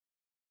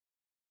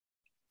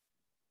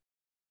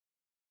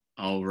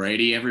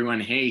Alrighty, everyone.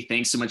 Hey,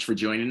 thanks so much for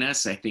joining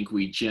us. I think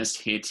we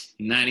just hit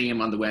 9 a.m.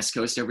 on the West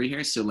Coast over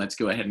here, so let's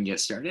go ahead and get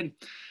started.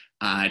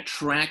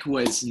 Track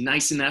was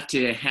nice enough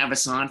to have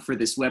us on for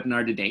this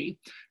webinar today.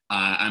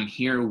 I'm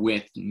here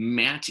with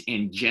Matt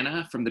and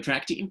Jenna from the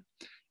Track team,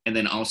 and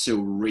then also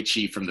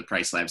Richie from the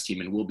PriceLabs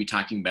team, and we'll be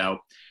talking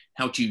about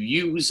how to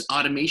use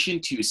automation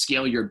to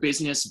scale your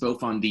business,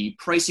 both on the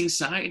pricing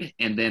side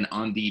and then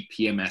on the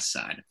PMS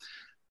side.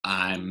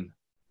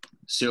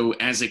 So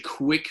as a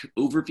quick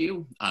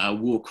overview,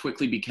 we'll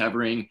quickly be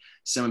covering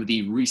some of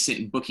the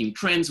recent booking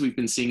trends we've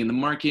been seeing in the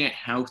market,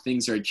 how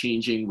things are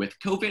changing with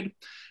COVID,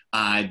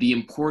 the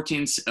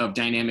importance of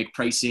dynamic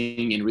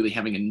pricing and really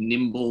having a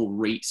nimble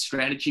rate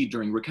strategy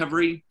during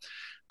recovery,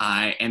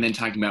 and then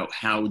talking about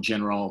how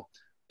general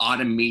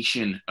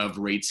automation of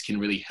rates can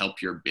really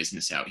help your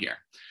business out here.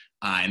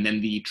 And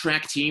then the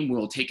Track team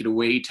will take it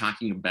away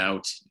talking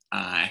about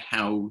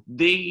how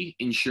they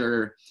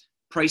ensure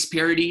price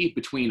parity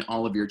between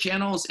all of your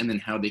channels, and then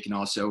how they can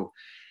also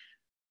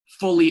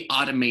fully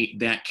automate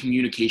that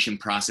communication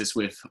process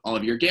with all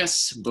of your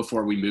guests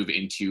before we move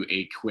into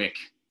a quick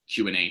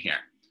Q&A here.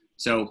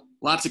 So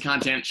lots of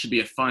content, should be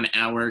a fun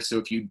hour. So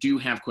if you do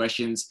have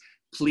questions,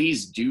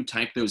 please do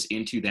type those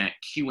into that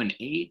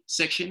Q&A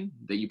section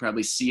that you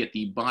probably see at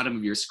the bottom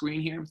of your screen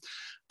here.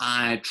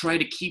 Try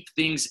to keep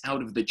things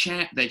out of the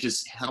chat. That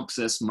just helps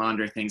us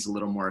monitor things a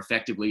little more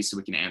effectively so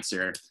we can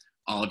answer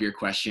all of your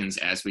questions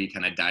as we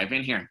kind of dive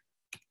in here.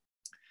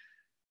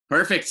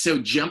 Perfect. So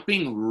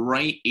jumping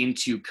right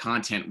into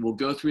content, we'll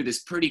go through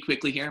this pretty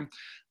quickly here,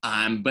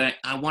 but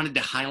I wanted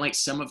to highlight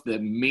some of the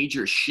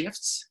major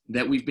shifts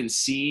that we've been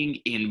seeing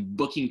in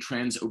booking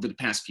trends over the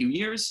past few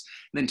years,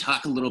 and then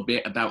talk a little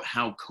bit about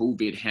how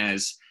COVID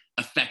has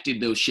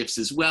affected those shifts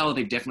as well.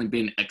 They've definitely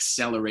been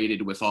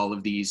accelerated with all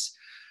of these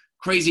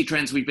crazy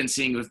trends we've been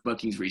seeing with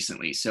bookings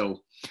recently.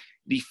 So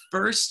the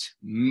first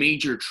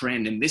major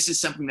trend, and this is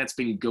something that's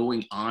been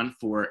going on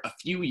for a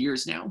few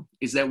years now,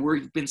 is that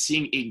we've been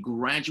seeing a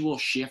gradual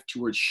shift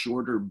towards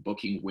shorter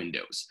booking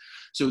windows.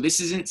 So this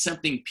isn't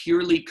something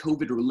purely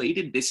COVID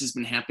related. This has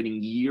been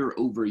happening year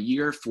over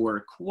year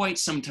for quite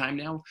some time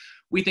now.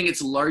 We think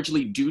it's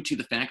largely due to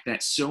the fact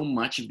that so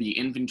much of the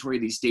inventory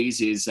these days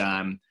is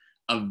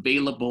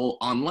available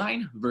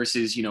online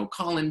versus,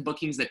 call-in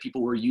bookings that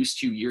people were used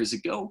to years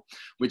ago,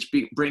 which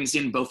brings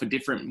in both a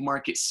different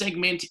market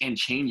segment and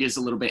changes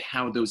a little bit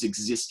how those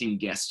existing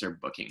guests are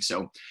booking.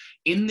 So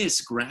in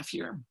this graph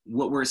here,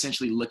 what we're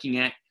essentially looking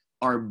at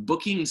are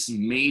bookings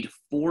made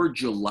for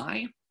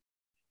July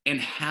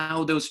and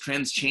how those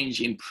trends change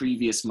in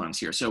previous months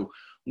here. So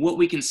what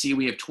we can see,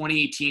 we have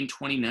 2018,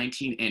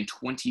 2019, and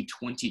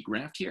 2020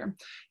 graphed here.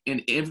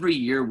 And every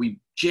year we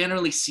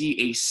generally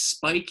see a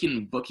spike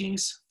in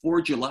bookings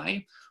for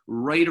July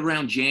right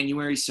around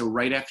January. So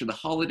right after the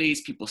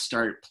holidays, people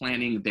start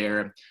planning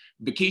their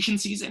vacation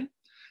season.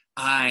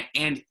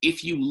 And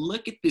if you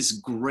look at this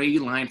gray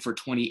line for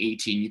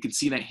 2018, you can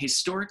see that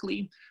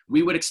historically,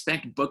 we would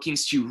expect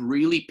bookings to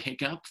really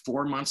pick up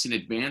 4 months in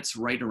advance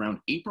right around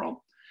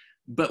April.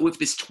 But with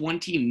this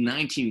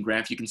 2019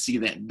 graph, you can see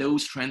that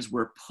those trends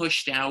were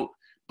pushed out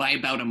by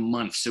about a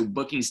month. So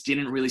bookings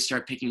didn't really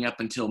start picking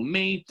up until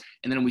May.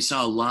 And then we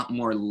saw a lot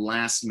more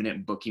last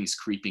minute bookings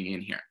creeping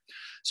in here.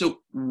 So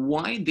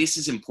why this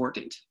is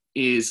important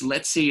is,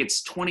 let's say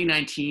it's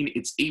 2019,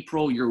 it's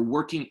April, you're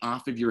working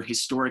off of your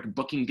historic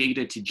booking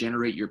data to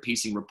generate your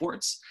pacing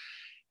reports.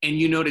 And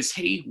you notice,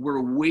 hey,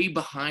 we're way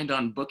behind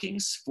on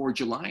bookings for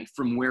July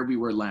from where we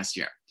were last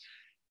year.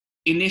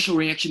 Initial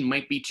reaction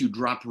might be to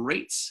drop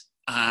rates.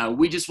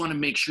 We just want to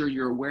make sure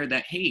you're aware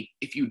that, hey,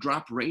 if you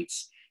drop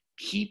rates,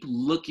 keep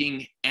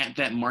looking at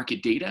that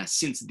market data,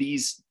 since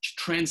these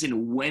trends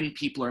in when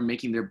people are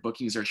making their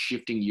bookings are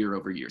shifting year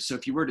over year. So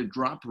if you were to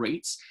drop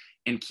rates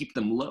and keep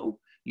them low,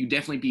 you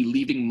definitely be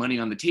leaving money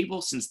on the table,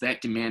 since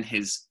that demand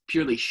has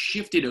purely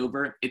shifted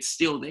over. It's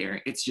still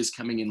there, it's just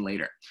coming in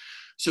later.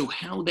 So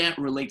how that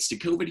relates to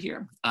COVID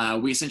here,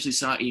 we essentially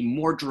saw a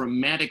more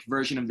dramatic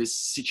version of this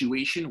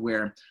situation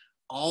where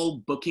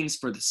all bookings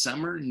for the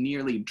summer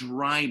nearly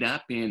dried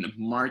up in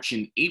March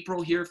and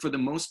April here for the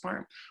most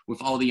part,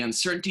 with all the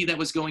uncertainty that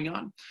was going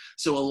on.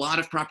 So a lot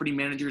of property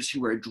managers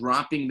who are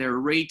dropping their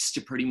rates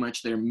to pretty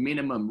much their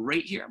minimum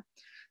rate here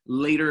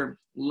later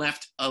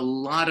left a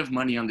lot of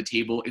money on the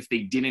table if they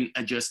didn't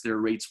adjust their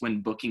rates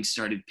when bookings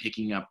started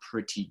picking up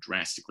pretty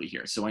drastically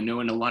here. So I know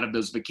in a lot of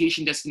those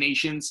vacation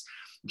destinations,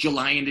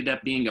 July ended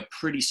up being a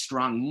pretty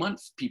strong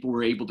month. People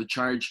were able to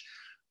charge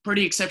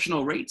pretty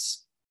exceptional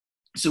rates.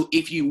 So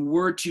if you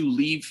were to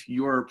leave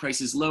your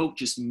prices low,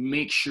 just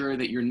make sure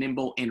that you're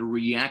nimble and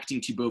reacting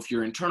to both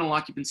your internal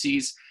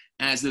occupancies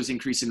as those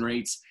increase in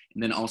rates,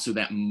 and then also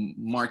that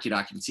market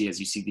occupancy as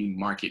you see the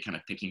market kind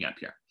of picking up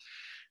here.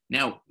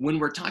 Now, when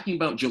we're talking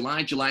about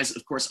July's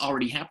of course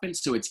already happened,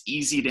 so it's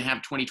easy to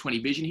have 2020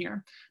 vision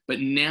here. But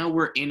now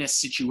we're in a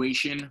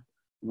situation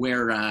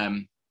where,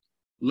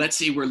 let's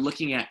say we're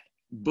looking at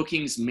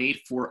bookings made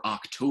for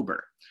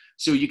October.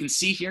 So you can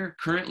see here,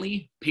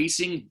 currently,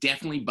 pacing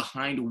definitely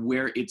behind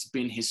where it's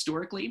been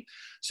historically.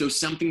 So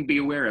something to be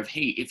aware of,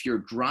 hey, if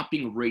you're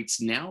dropping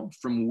rates now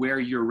from where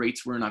your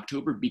rates were in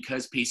October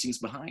because pacing's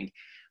behind,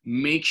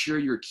 make sure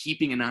you're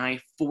keeping an eye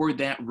for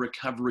that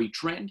recovery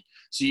trend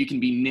so you can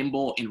be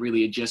nimble and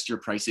really adjust your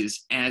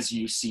prices as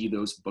you see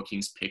those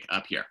bookings pick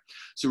up here.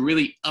 So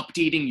really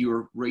updating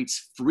your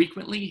rates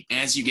frequently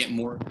as you get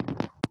more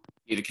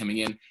data coming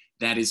in,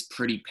 that is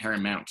pretty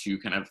paramount to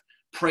kind of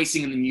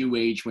pricing in the new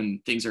age when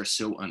things are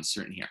so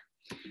uncertain here.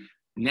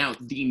 Now,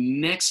 the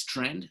next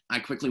trend I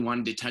quickly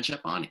wanted to touch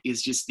up on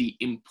is just the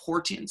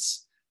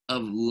importance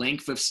of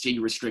length of stay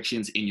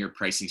restrictions in your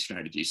pricing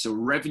strategy. So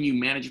revenue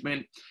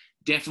management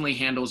definitely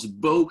handles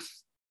both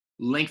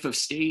length of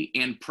stay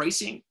and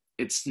pricing.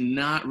 It's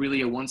not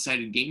really a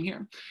one-sided game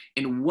here.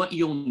 And what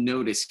you'll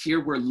notice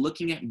here, we're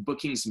looking at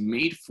bookings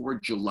made for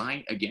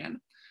July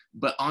again,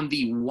 but on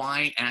the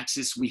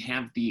y-axis, we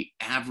have the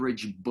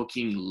average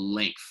booking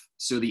length.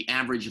 So the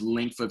average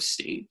length of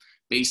stay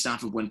based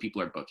off of when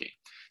people are booking.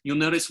 You'll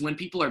notice when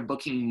people are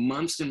booking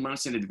months and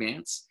months in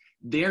advance,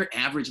 their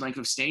average length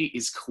of stay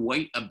is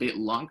quite a bit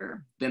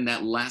longer than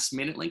that last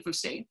minute length of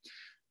stay,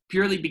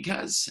 purely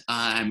because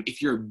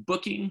if you're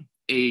booking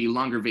a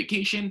longer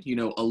vacation, you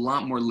know, a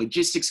lot more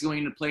logistics going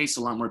into place,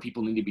 a lot more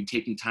people need to be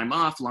taking time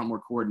off, a lot more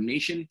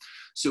coordination.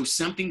 So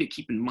something to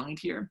keep in mind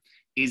here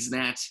is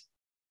that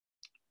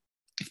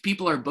if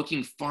people are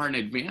booking far in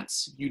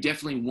advance, you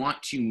definitely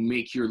want to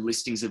make your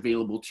listings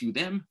available to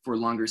them for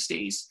longer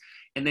stays.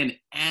 And then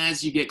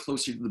as you get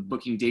closer to the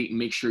booking date,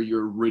 make sure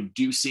you're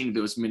reducing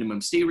those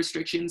minimum stay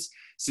restrictions.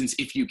 Since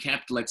if you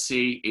kept, let's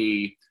say,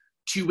 a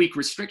 2-week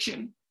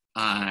restriction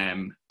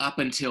up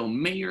until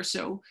May or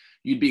so,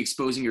 you'd be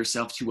exposing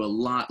yourself to a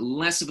lot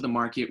less of the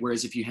market.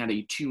 Whereas if you had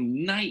a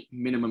 2-night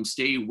minimum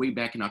stay way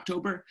back in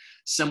October,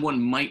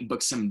 someone might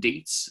book some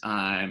dates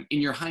in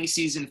your high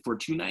season for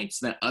 2 nights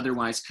that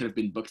otherwise could have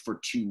been booked for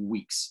 2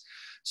 weeks.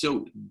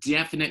 So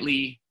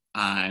definitely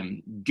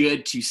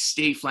good to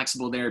stay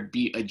flexible there,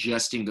 be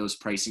adjusting those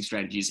pricing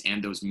strategies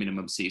and those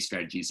minimum stay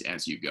strategies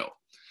as you go.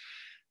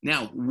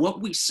 Now,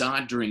 what we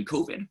saw during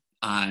COVID,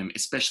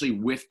 especially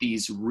with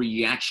these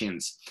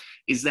reactions,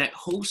 is that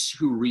hosts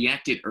who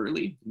reacted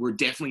early were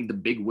definitely the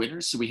big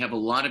winners. So we have a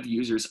lot of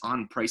users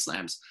on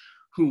PriceLabs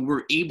who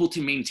were able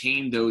to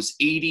maintain those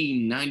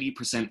 80,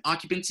 90%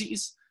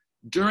 occupancies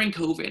during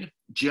COVID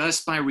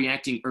just by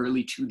reacting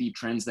early to the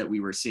trends that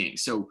we were seeing.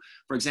 So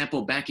for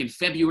example, back in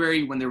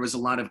February, when there was a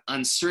lot of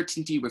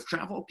uncertainty with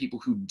travel, people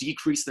who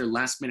decreased their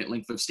last minute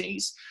length of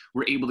stays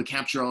were able to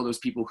capture all those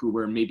people who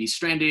were maybe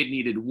stranded,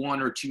 needed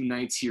 1 or 2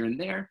 nights here and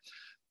there,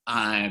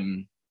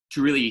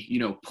 to really, you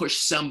know, push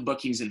some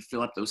bookings and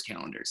fill up those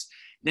calendars.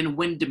 Then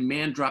when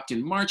demand dropped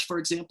in March, for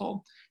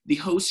example, the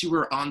hosts who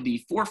were on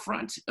the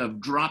forefront of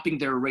dropping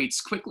their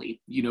rates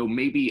quickly, you know,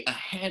 maybe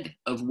ahead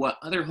of what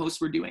other hosts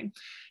were doing,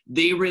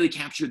 they really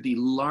captured the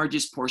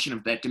largest portion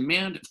of that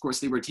demand. Of course,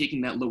 they were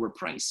taking that lower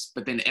price,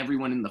 but then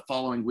everyone in the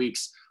following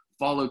weeks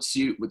followed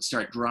suit, would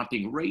start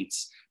dropping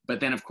rates. But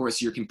then, of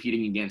course, you're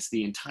competing against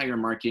the entire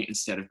market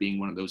instead of being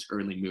one of those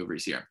early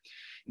movers here.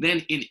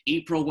 Then in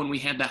April, when we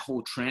had that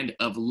whole trend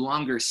of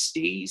longer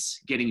stays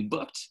getting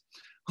booked,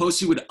 hosts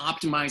who would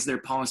optimize their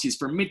policies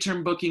for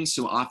midterm bookings,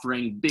 so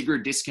offering bigger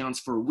discounts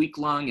for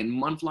week-long and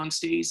month-long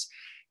stays,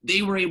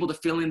 they were able to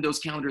fill in those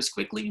calendars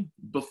quickly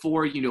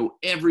before, you know,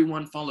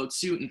 everyone followed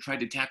suit and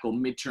tried to tackle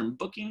midterm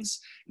bookings.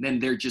 Then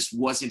there just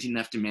wasn't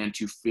enough demand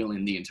to fill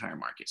in the entire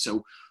market.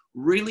 So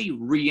really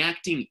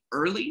reacting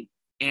early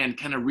and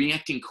kind of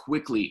reacting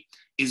quickly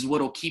is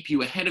what will keep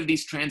you ahead of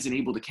these trends and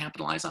able to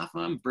capitalize off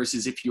of them,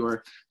 versus if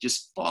you're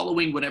just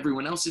following what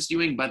everyone else is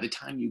doing, by the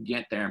time you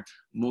get there,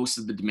 most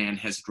of the demand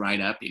has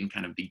dried up in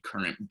kind of the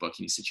current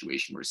booking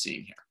situation we're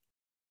seeing here.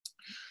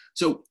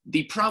 So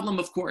the problem,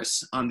 of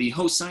course, on the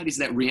host side is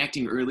that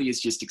reacting early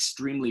is just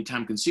extremely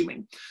time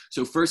consuming.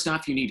 So first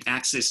off, you need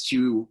access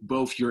to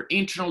both your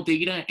internal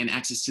data and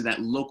access to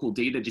that local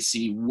data to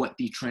see what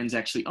the trends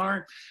actually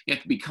are. You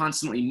have to be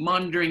constantly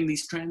monitoring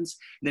these trends.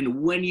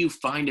 Then when you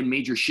find a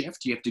major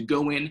shift, you have to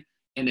go in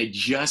and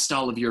adjust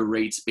all of your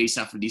rates based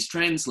off of these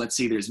trends. Let's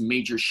say there's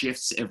major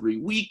shifts every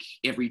week,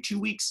 every 2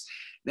 weeks.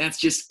 That's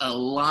just a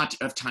lot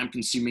of time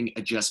consuming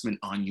adjustment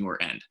on your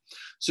end.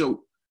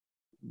 So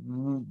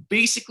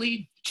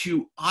basically,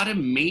 to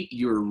automate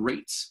your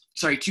rates,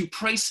 to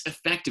price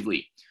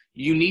effectively,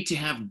 you need to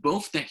have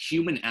both that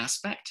human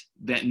aspect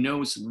that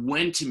knows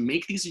when to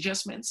make these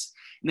adjustments,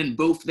 and then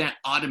both that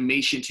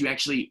automation to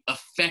actually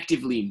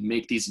effectively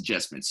make these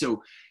adjustments.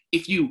 So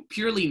if you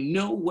purely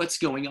know what's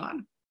going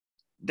on,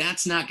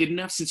 that's not good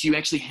enough, since you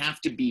actually have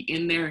to be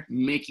in there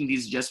making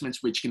these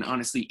adjustments, which can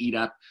honestly eat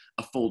up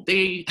a full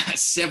day,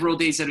 several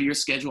days out of your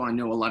schedule. I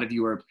know a lot of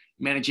you are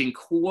managing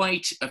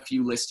quite a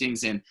few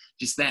listings, and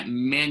just that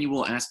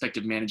manual aspect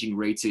of managing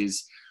rates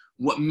is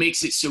what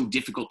makes it so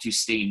difficult to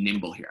stay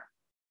nimble here.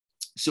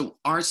 So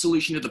our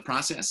solution to the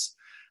process,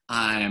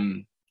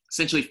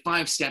 essentially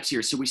 5 steps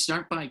here. So we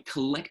start by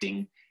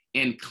collecting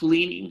and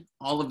cleaning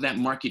all of that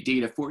market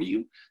data for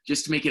you,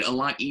 just to make it a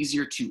lot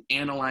easier to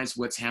analyze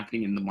what's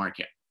happening in the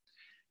market.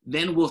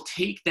 Then we'll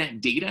take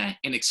that data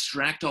and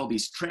extract all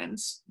these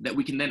trends that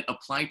we can then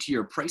apply to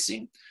your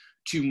pricing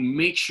to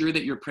make sure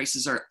that your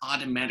prices are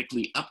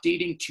automatically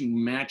updating to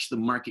match the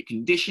market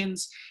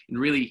conditions and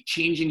really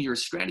changing your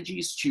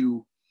strategies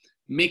to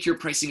make your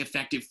pricing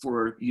effective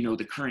for, you know,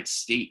 the current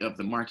state of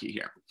the market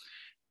here.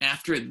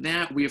 After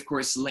that, we of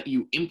course let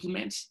you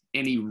implement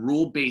any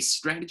rule-based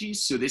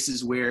strategies. So this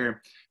is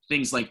where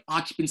things like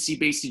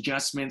occupancy-based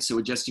adjustments, so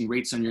adjusting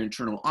rates on your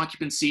internal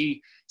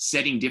occupancy,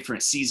 setting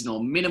different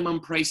seasonal minimum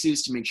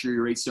prices to make sure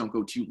your rates don't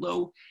go too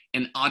low,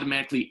 and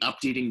automatically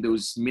updating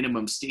those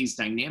minimum stays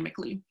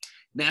dynamically.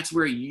 That's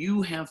where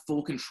you have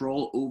full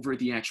control over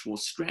the actual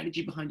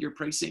strategy behind your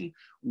pricing.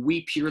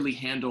 We purely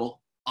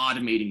handle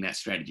automating that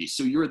strategy.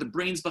 So you're the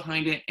brains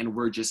behind it, and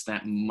we're just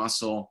that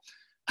muscle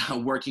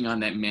working on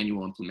that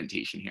manual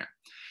implementation here.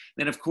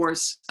 Then of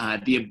course,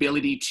 the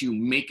ability to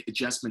make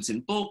adjustments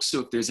in bulk. So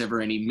if there's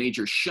ever any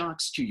major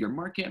shocks to your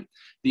market,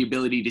 the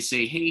ability to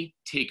say, hey,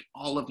 take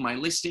all of my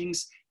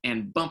listings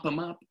and bump them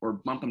up or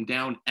bump them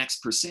down X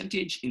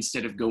percentage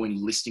instead of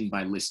going listing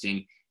by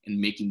listing and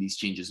making these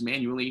changes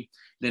manually.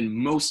 Then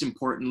most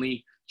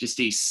importantly, just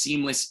a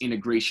seamless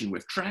integration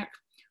with Track,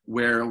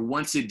 where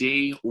once a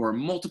day or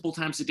multiple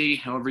times a day,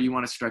 however you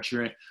want to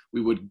structure it,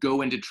 we would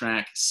go into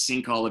Track,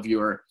 sync all of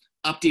your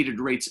updated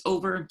rates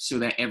over so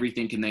that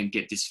everything can then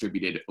get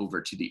distributed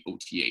over to the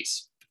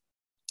OTAs.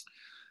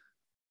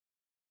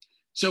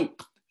 So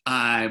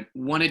I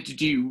wanted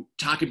to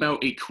talk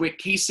about a quick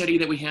case study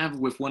that we have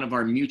with one of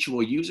our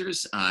mutual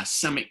users,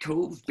 Summit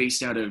Cove,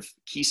 based out of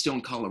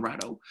Keystone,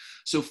 Colorado.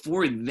 So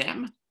for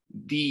them,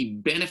 the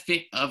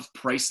benefit of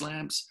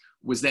PriceLabs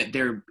was that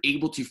they're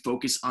able to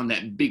focus on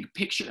that big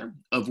picture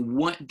of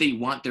what they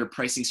want their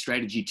pricing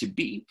strategy to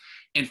be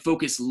and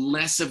focus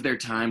less of their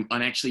time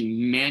on actually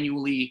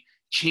manually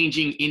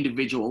changing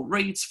individual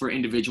rates for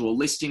individual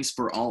listings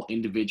for all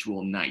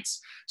individual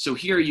nights. So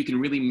here you can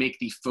really make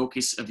the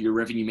focus of your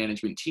revenue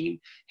management team,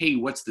 hey,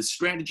 what's the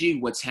strategy?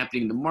 What's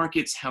happening in the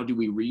markets? How do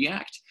we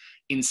react?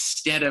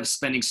 Instead of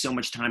spending so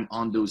much time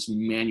on those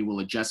manual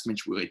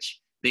adjustments,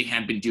 which they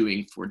had been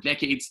doing for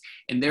decades.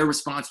 And their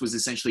response was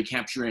essentially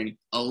capturing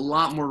a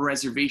lot more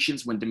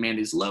reservations when demand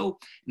is low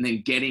and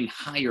then getting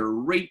higher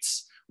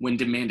rates when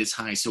demand is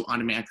high, so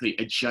automatically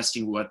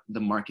adjusting what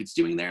the market's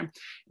doing there.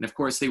 And of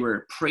course, they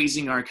were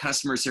praising our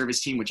customer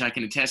service team, which I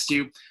can attest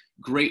to.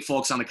 Great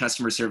folks on the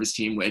customer service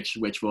team, which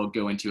we'll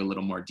go into a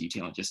little more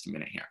detail in just a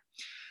minute here.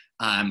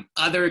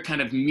 Other kind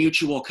of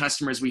mutual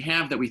customers we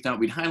have that we thought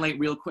we'd highlight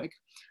real quick,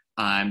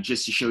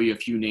 just to show you a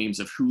few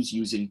names of who's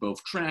using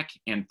both Track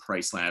and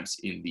PriceLabs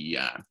in the,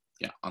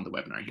 on the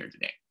webinar here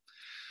today.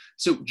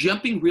 So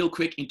jumping real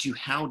quick into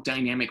how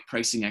dynamic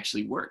pricing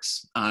actually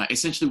works.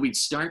 Essentially, we'd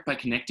start by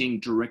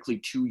connecting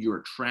directly to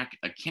your Track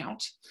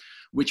account,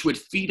 which would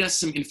feed us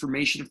some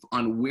information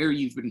on where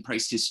you've been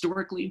priced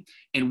historically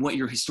and what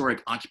your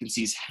historic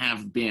occupancies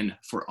have been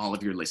for all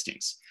of your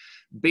listings.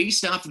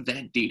 Based off of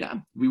that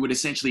data, we would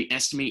essentially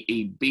estimate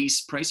a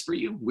base price for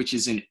you, which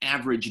is an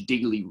average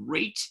daily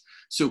rate.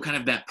 So kind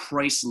of that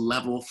price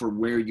level for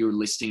where your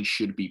listing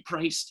should be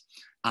priced.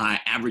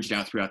 Averaged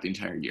out throughout the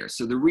entire year.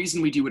 So the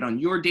reason we do it on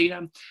your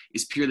data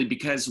is purely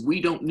because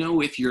we don't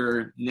know if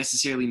you're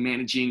necessarily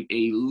managing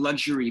a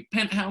luxury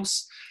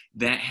penthouse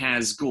that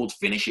has gold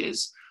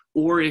finishes,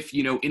 or if,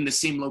 you know, in the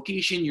same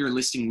location, your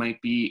listing might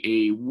be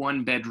a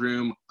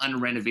 1-bedroom,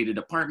 unrenovated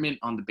apartment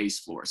on the base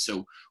floor.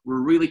 So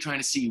we're really trying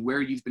to see where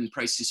you've been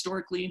priced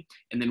historically,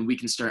 and then we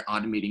can start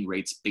automating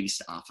rates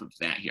based off of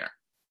that here.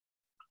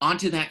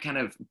 Onto that kind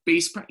of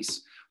base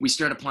price, we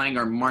start applying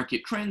our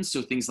market trends.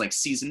 So things like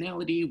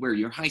seasonality, where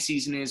your high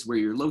season is, where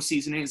your low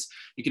season is.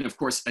 You can of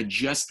course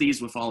adjust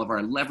these with all of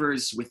our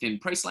levers within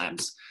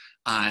PriceLabs.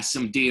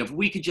 Some day of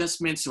week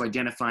adjustments, so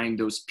identifying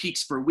those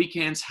peaks for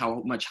weekends,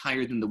 how much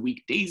higher than the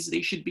weekdays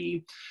they should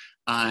be.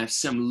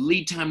 Some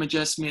lead time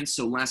adjustments,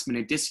 so last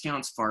minute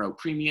discounts, far out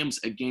premiums.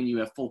 Again, you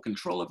have full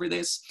control over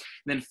this.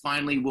 And then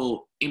finally,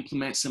 we'll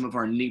implement some of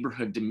our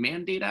neighborhood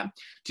demand data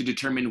to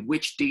determine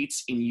which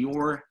dates in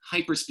your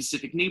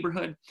hyper-specific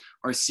neighborhood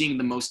are seeing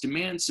the most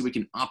demand, so we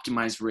can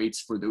optimize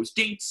rates for those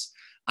dates.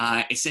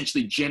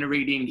 Essentially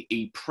generating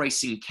a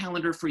pricing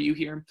calendar for you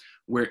here,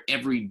 where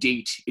every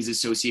date is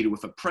associated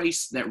with a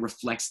price that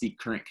reflects the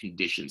current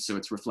conditions. So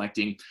it's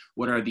reflecting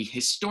what are the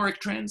historic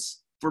trends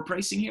for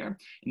pricing here,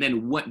 and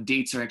then what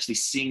dates are actually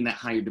seeing that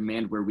higher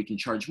demand where we can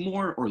charge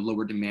more, or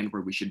lower demand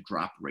where we should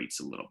drop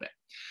rates a little bit.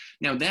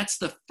 Now that's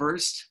the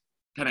first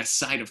kind of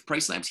side of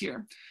PriceLabs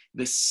here.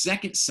 The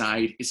second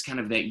side is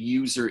kind of that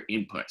user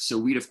input. So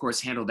we'd of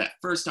course handle that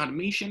first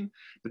automation,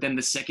 but then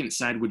the second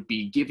side would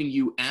be giving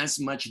you as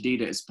much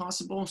data as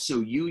possible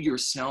so you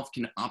yourself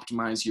can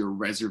optimize your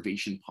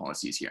reservation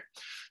policies here.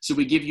 So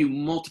we give you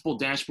multiple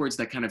dashboards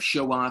that kind of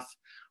show off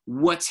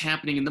what's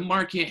happening in the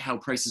market, how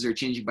prices are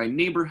changing by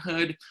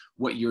neighborhood,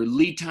 what your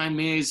lead time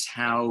is,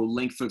 how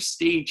length of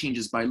stay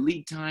changes by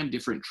lead time,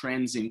 different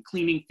trends in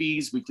cleaning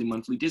fees, weekly,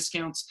 monthly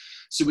discounts.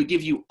 So we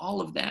give you all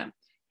of that,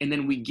 and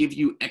then we give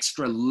you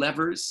extra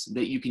levers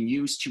that you can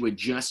use to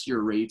adjust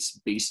your rates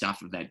based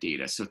off of that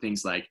data. So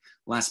things like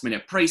last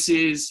minute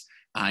prices,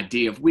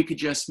 day of week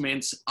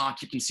adjustments,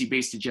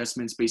 occupancy-based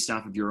adjustments based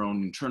off of your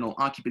own internal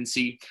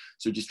occupancy.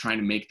 So just trying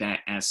to make that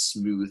as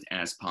smooth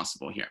as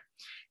possible here.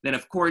 Then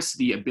of course,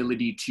 the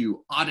ability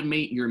to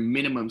automate your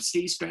minimum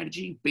stay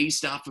strategy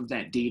based off of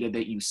that data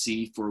that you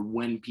see for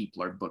when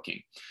people are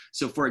booking.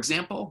 So for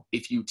example,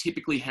 if you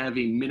typically have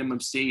a minimum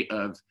stay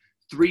of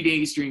 3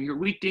 days during your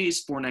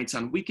weekdays, 4 nights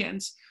on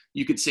weekends,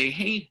 you could say,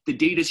 hey, the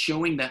data is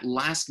showing that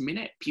last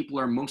minute, people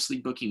are mostly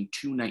booking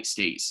 2-night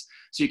stays.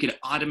 So you could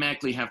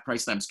automatically have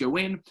PriceLabs go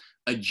in,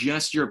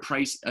 adjust your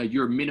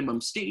your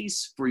minimum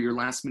stays for your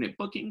last minute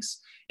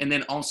bookings, and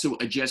then also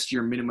adjust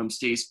your minimum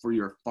stays for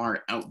your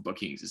far out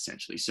bookings,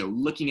 essentially. So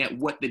looking at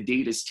what the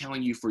data is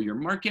telling you for your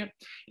market,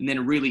 and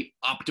then really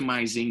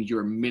optimizing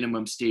your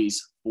minimum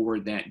stays for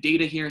that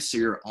data here. So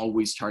you're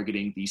always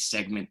targeting the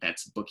segment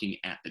that's booking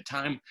at the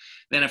time.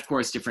 Then of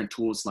course, different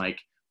tools like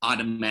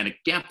automatic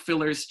gap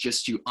fillers,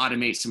 just to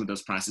automate some of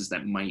those processes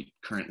that might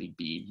currently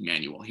be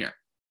manual here.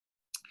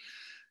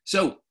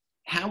 So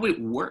how it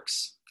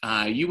works,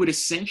 you would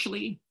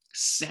essentially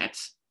set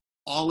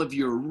all of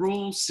your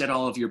rules, set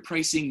all of your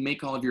pricing,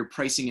 make all of your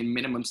pricing and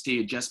minimum stay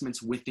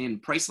adjustments within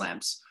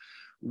PriceLabs.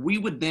 We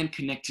would then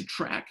connect to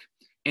Track,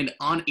 and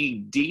on a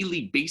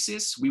daily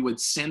basis, we would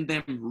send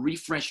them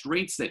refreshed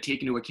rates that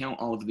take into account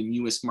all of the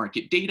newest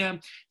market data,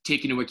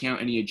 take into account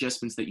any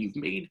adjustments that you've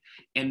made,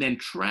 and then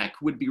Track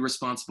would be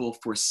responsible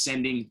for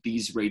sending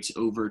these rates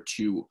over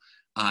to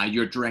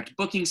your direct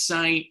booking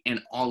site and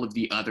all of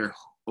the other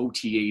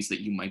OTAs that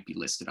you might be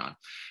listed on.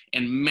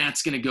 And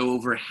Matt's gonna go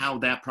over how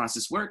that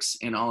process works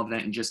and all of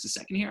that in just a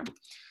second here.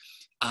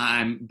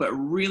 But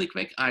really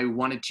quick, I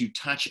wanted to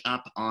touch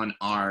up on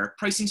our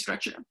pricing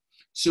structure.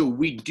 So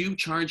we do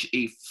charge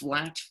a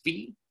flat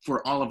fee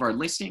for all of our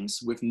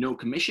listings with no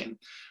commission.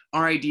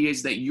 Our idea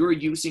is that you're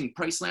using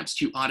PriceLabs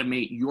to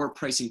automate your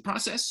pricing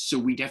process. So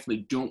we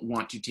definitely don't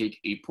want to take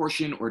a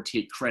portion or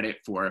take credit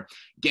for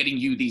getting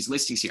you these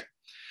listings here.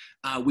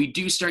 We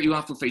do start you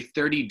off with a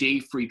 30-day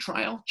free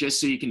trial, just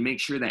so you can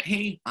make sure that,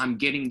 hey, I'm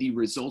getting the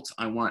results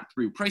I want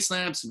through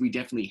PriceLabs. We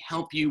definitely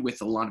help you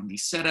with a lot of the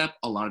setup,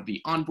 a lot of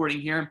the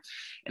onboarding here.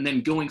 And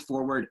then going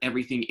forward,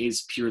 everything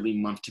is purely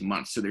month to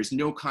month. So there's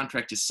no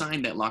contract to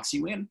sign that locks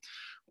you in.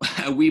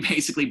 We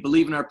basically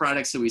believe in our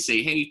product, so we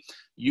say, hey,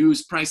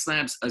 use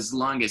PriceLabs as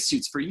long as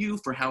suits for you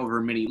for however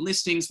many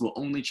listings. We'll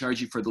only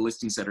charge you for the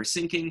listings that are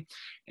syncing.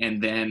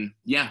 And then,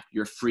 yeah,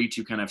 you're free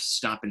to kind of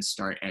stop and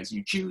start as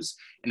you choose.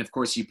 And of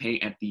course, you pay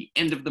at the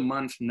end of the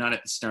month, not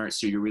at the start.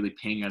 So you're really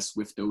paying us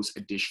with those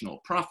additional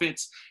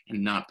profits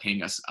and not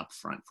paying us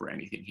upfront for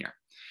anything here.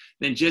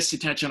 Then just to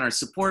touch on our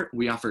support,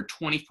 we offer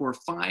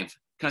 24/5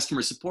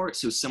 customer support.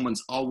 So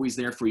someone's always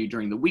there for you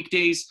during the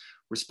weekdays.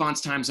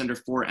 Response times under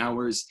 4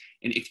 hours.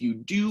 And if you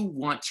do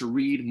want to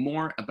read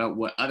more about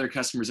what other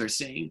customers are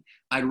saying,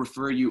 I'd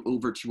refer you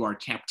over to our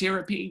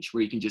Capterra page,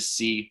 where you can just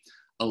see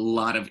a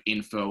lot of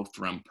info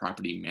from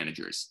property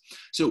managers.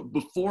 So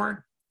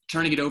before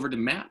turning it over to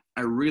Matt,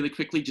 I really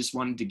quickly just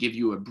wanted to give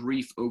you a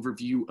brief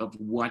overview of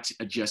what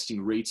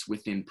adjusting rates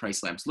within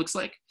PriceLabs looks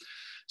like.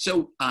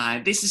 So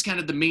this is kind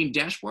of the main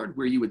dashboard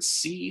where you would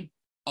see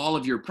all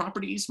of your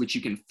properties, which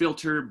you can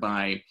filter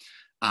by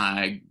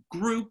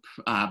group,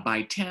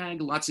 by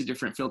tag, lots of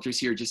different filters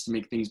here just to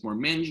make things more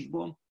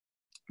manageable.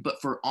 But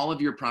for all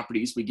of your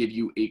properties, we give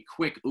you a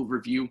quick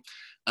overview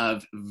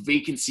of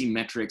vacancy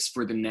metrics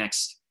for the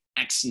next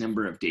X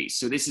number of days.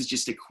 So this is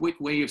just a quick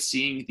way of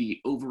seeing the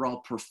overall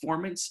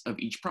performance of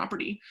each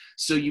property.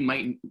 So you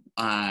might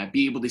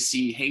be able to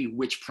see, hey,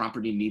 which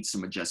property needs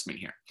some adjustment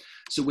here.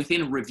 So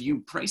within review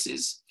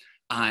prices,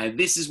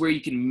 this is where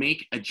you can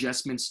make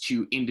adjustments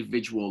to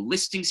individual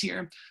listings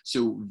here.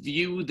 So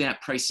view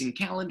that pricing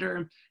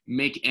calendar,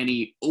 make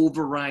any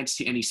overrides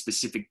to any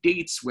specific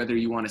dates, whether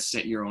you want to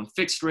set your own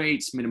fixed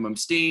rates, minimum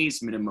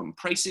stays, minimum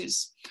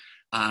prices.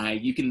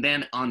 You can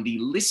then, on the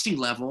listing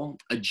level,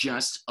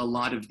 adjust a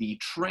lot of the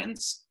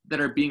trends that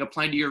are being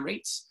applied to your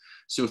rates.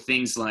 So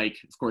things like,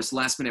 of course,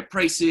 last minute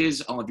prices,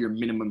 all of your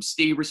minimum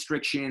stay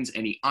restrictions,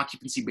 any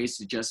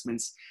occupancy-based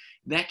adjustments,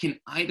 that can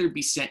either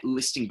be set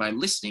listing by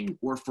listing,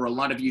 or for a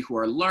lot of you who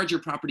are larger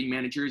property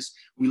managers,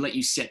 we let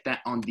you set that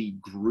on the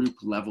group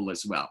level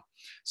as well.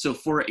 So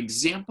for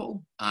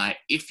example,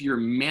 if you're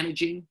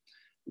managing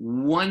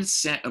one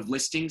set of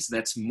listings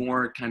that's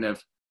more kind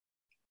of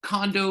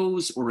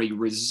condos or a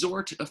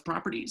resort of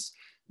properties,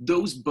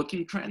 those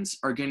booking trends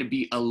are going to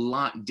be a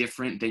lot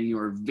different than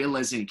your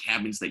villas and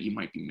cabins that you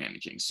might be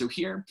managing. So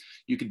here,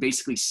 you could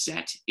basically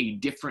set a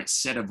different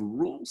set of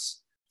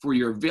rules for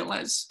your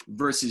villas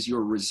versus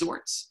your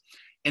resorts.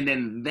 And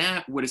then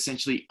that would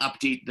essentially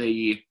update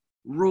the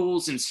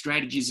rules and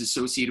strategies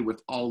associated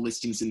with all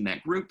listings in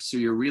that group. So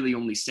you're really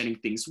only setting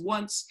things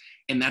once,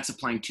 and that's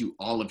applying to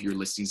all of your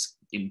listings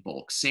in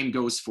bulk. Same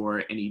goes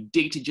for any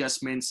date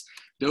adjustments.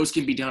 Those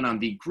can be done on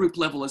the group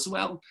level as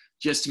well,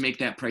 just to make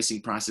that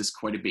pricing process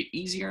quite a bit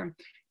easier.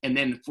 And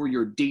then for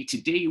your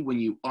day-to-day, when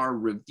you are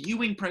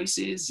reviewing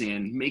prices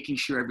and making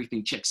sure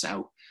everything checks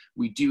out,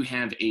 we do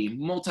have a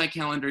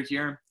multi-calendar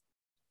here.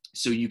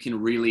 So you can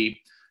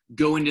really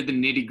go into the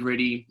nitty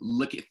gritty,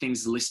 look at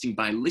things listing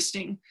by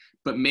listing,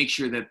 but make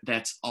sure that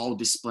that's all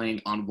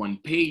displaying on one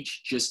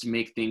page just to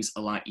make things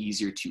a lot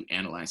easier to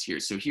analyze here.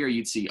 So here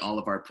you'd see all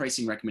of our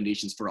pricing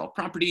recommendations for all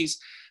properties,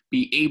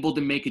 be able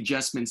to make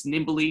adjustments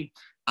nimbly,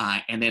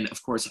 and then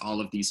of course all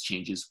of these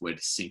changes would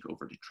sync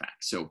over to Track.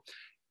 So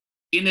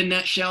in a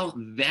nutshell,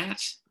 that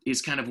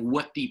is kind of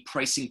what the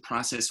pricing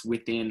process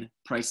within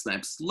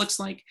PriceLabs looks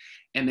like.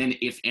 And then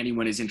if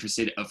anyone is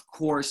interested, of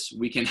course,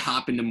 we can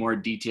hop into more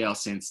detail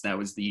since that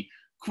was the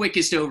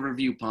quickest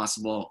overview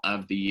possible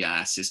of the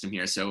system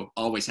here. So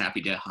always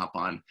happy to hop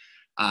on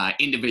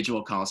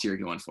individual calls here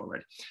going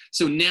forward.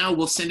 So now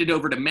we'll send it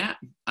over to Matt,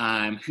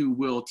 who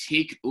will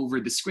take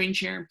over the screen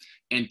share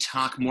and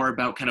talk more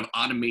about kind of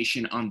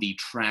automation on the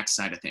Track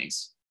side of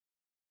things.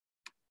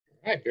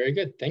 All right, very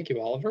good. Thank you,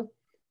 Oliver.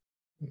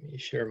 Let me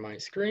share my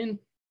screen.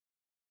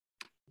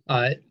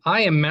 I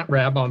am Matt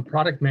Rabb. I'm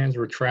Product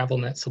Manager with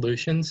TravelNet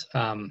Solutions.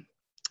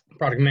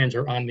 Product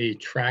Manager on the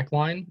Track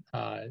line.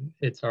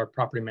 It's our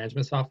property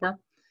management software.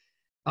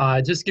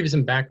 Just to give you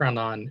some background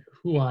on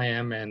who I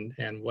am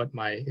and what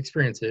my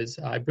experience is.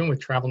 I've been with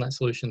TravelNet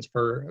Solutions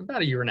for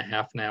about 1.5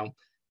 years now.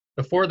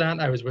 Before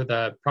that, I was with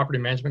a property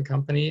management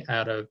company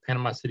out of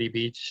Panama City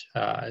Beach,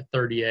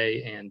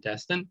 30A, and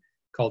Destin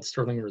called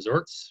Sterling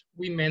Resorts.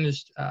 We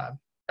managed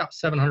about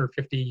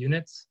 750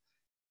 units.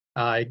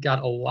 I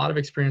got a lot of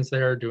experience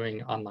there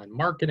doing online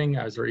marketing.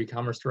 I was their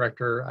e-commerce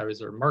director. I was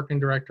their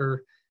marketing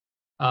director,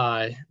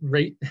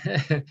 rate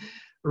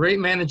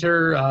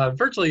manager,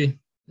 virtually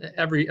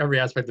every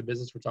aspect of the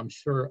business, which I'm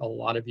sure a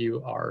lot of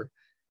you are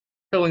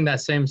filling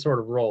that same sort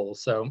of role.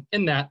 So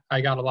in that,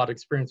 I got a lot of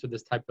experience with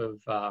this type of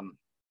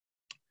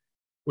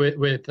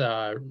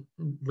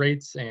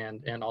rates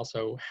and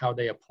also how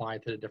they apply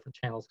to the different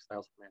channels, because I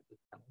also manage the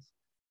channels.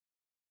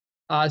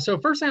 So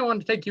first thing I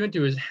wanted to take you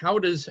into is how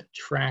does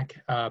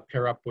Track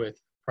pair up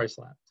with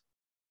PriceLabs?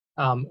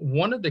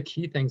 One of the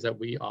key things that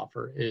we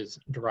offer is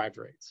derived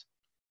rates.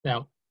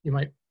 Now,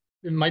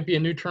 it might be a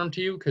new term to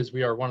you because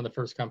we are one of the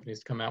first companies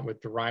to come out with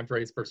derived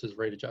rates versus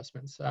rate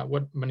adjustments.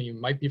 What many of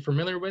you might be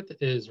familiar with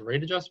is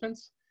rate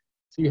adjustments.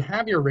 So you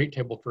have your rate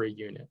table for a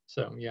unit.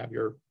 So you have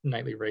your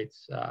nightly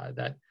rates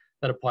that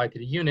apply to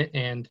the unit,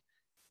 and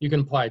you can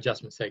apply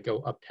adjustments, say go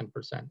up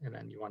 10%, and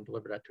then you want to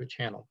deliver that to a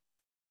channel.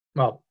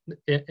 Well,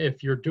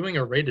 if you're doing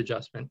a rate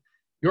adjustment,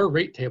 your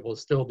rate table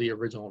is still the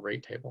original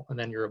rate table, and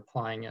then you're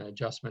applying an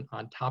adjustment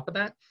on top of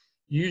that.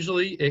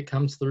 Usually it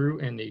comes through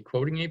in the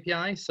quoting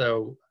API,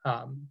 so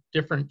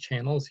different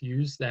channels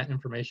use that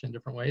information in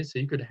different ways. So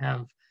you could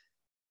have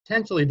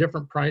potentially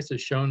different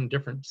prices shown in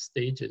different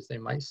stages. They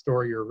might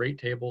store your rate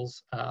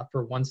tables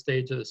for one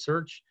stage of the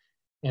search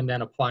and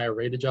then apply a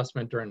rate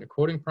adjustment during the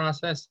quoting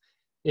process.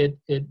 It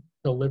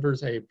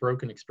delivers a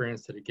broken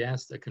experience to the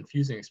guest, a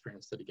confusing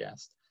experience to the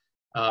guest.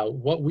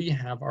 What we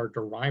have are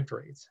derived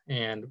rates,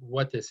 and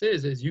what this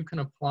is you can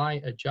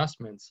apply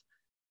adjustments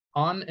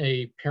on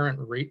a parent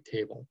rate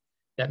table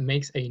that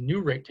makes a new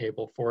rate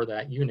table for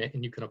that unit,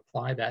 and you can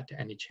apply that to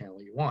any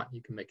channel you want.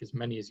 You can make as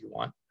many as you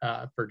want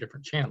for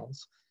different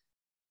channels.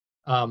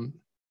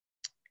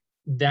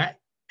 That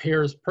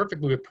pairs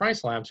perfectly with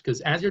PriceLabs,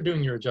 because as you're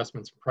doing your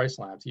adjustments in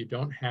PriceLabs, you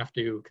don't have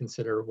to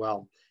consider,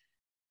 well,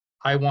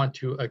 I want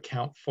to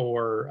account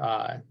for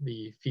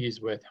the fees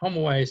with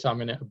HomeAway, so I'm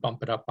going to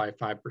bump it up by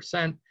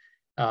 5%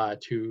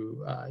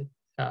 to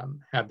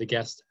have the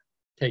guest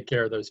take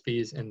care of those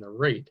fees in the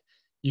rate.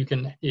 You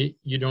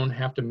don't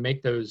have to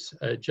make those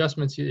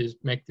adjustments. You just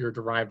make your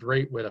derived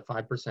rate with a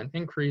 5%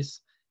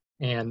 increase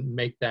and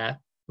make that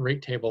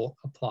rate table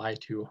apply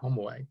to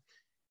HomeAway.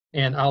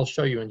 And I'll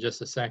show you in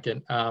just a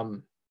second.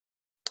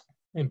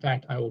 In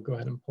fact, I will go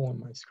ahead and pull on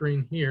my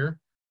screen here.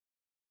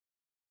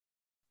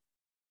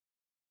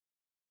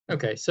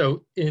 Okay,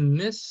 so in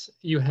this,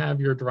 you have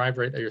your derived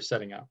rate that you're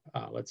setting up.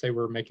 Let's say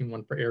we're making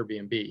one for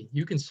Airbnb.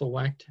 You can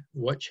select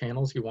what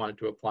channels you want it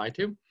to apply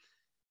to.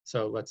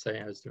 So let's say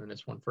I was doing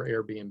this one for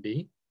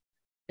Airbnb.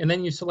 And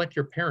then you select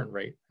your parent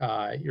rate.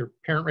 Your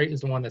parent rate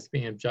is the one that's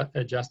being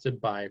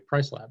adjusted by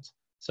PriceLabs.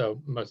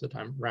 So most of the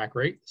time, rack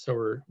rate.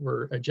 So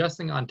we're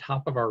adjusting on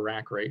top of our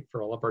rack rate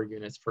for all of our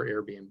units for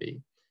Airbnb.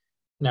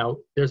 Now,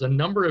 there's a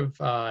number of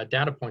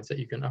data points that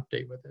you can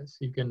update with this.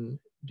 You can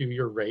do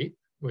your rate,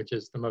 which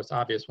is the most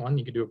obvious one.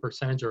 You could do a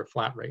percentage or a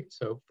flat rate.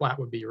 So flat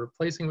would be your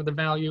replacing with a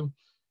value.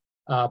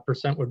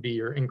 Percent would be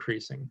your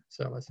increasing.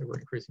 So let's say we're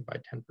increasing by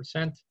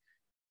 10%.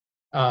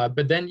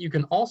 But then you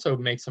can also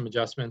make some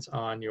adjustments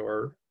on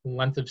your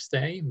length of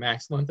stay,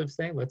 max length of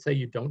stay. Let's say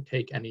you don't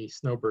take any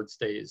snowbird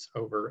stays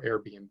over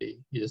Airbnb.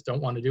 You just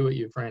don't want to do it.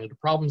 You've ran into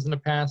problems in the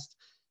past.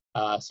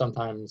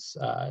 Sometimes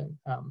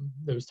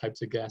those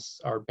types of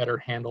guests are better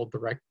handled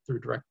through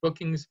direct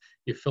bookings.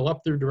 You fill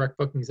up through direct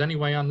bookings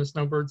anyway on the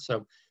snowbird.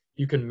 So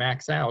you can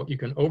max out, you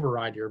can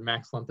override your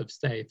max length of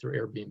stay through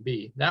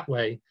Airbnb. That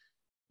way,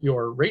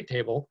 your rate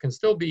table can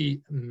still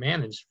be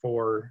managed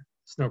for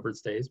snowbird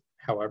stays.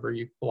 However,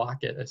 you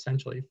block it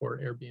essentially for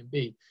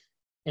Airbnb.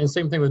 And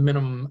same thing with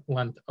minimum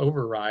length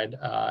override.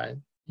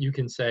 You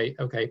can say,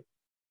 okay,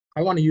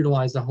 I want to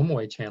utilize the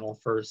HomeAway channel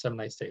for 7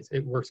 night stays.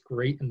 It works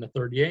great in the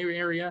 30-day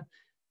area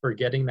for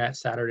getting that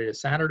Saturday to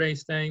Saturday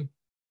stay.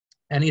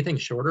 Anything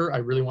shorter, I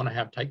really want to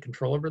have tight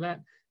control over that.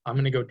 I'm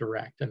going to go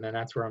direct, and then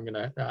that's where I'm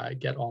going to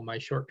get all my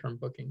short-term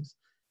bookings.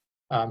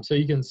 So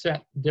you can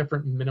set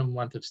different minimum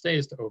length of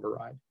stays to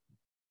override.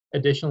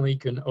 Additionally, you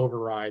can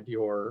override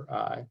your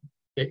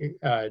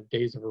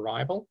days of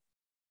arrival.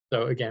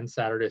 So again,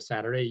 Saturday to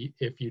Saturday,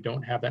 if you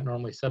don't have that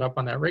normally set up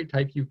on that rate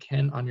type, you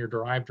can on your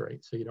derived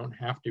rate. So you don't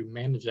have to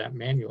manage that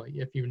manually.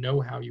 If you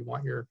know how you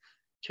want your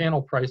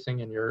channel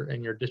pricing and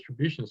your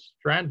distribution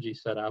strategy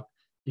set up,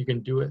 you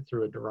can do it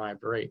through a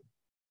derived rate.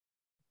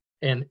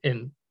 And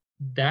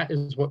that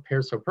is what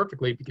pairs so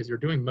perfectly, because you're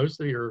doing most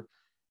of your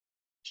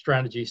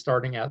strategy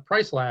starting at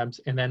PriceLabs,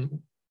 and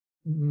then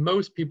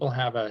most people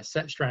have a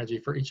set strategy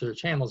for each of their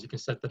channels. You can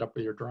set that up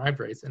with your derived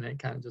rates, and it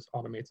kind of just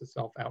automates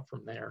itself out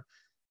from there,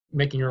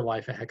 making your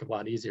life a heck of a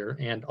lot easier,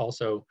 and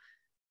also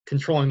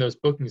controlling those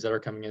bookings that are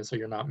coming in, so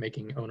you're not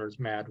making owners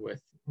mad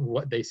with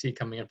what they see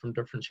coming in from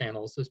different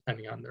channels,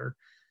 depending on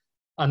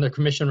their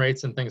commission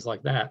rates and things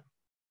like that.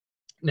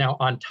 Now,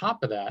 on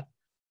top of that,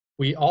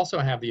 we also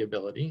have the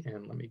ability,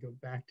 and let me go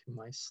back to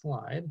my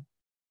slide.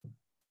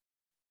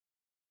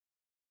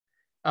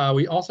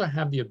 We also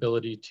have the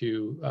ability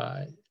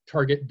to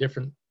target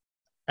different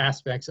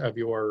aspects of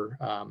your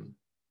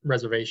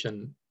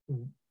reservation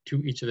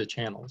to each of the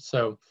channels.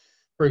 So,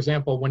 for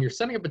example, when you're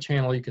setting up a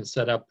channel, you can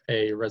set up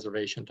a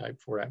reservation type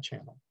for that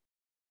channel.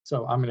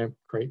 So I'm going to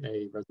create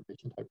a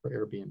reservation type for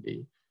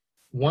Airbnb.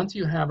 Once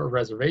you have a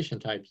reservation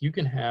type, you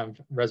can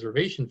have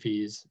reservation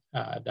fees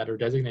that are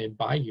designated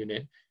by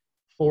unit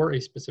for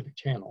a specific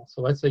channel.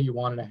 So let's say you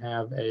wanted to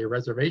have a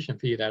reservation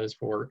fee that is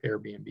for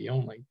Airbnb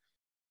only.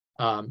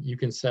 You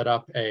can set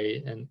up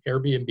an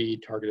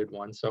Airbnb targeted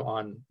one. So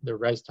on the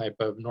res type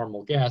of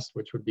normal guest,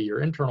 which would be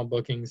your internal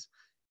bookings,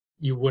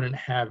 you wouldn't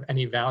have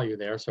any value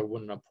there, so it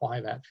wouldn't apply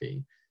that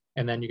fee.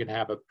 And then you can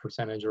have a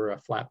percentage or a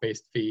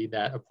flat-based fee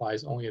that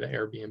applies only to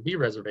Airbnb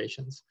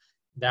reservations.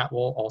 That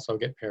will also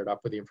get paired up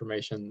with the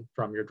information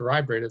from your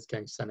derived rate that's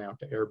getting sent out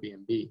to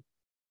Airbnb.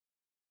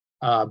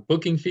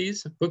 Booking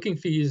fees. Booking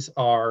fees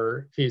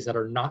are fees that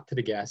are not to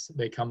the guests.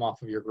 They come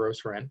off of your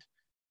gross rent.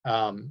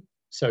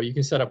 So you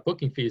can set up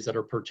booking fees that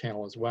are per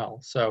channel as well.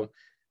 So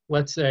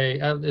let's say,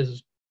 this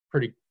is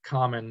pretty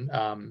common,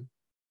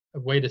 a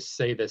way to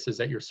say this is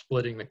that you're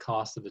splitting the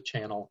cost of the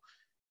channel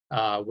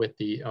with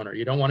the owner.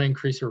 You don't want to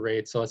increase your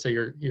rates. So let's say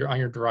you're on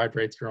your derived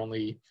rates, you're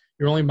only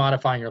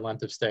modifying your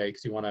length of stay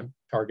because you want to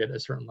target a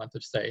certain length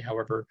of stay.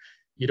 However,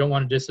 you don't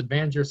want to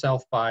disadvantage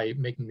yourself by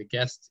making the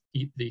guests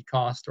eat the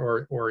cost,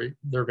 or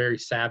they're very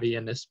savvy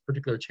in this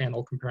particular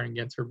channel comparing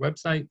against your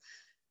website,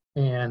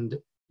 and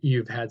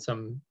you've had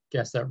some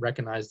guests that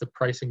recognize the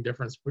pricing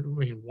difference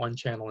between one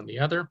channel and the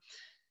other.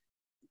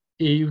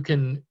 You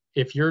can,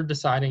 if you're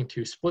deciding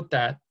to split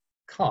that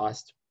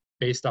cost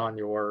based on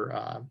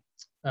your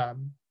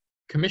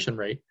commission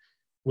rate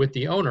with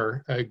the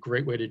owner, a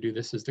great way to do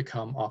this is to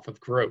come off of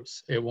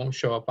gross. It won't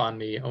show up on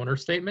the owner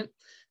statement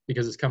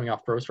because it's coming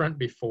off gross rent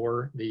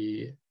before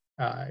the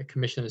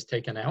commission is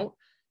taken out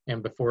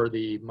and before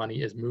the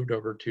money is moved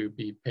over to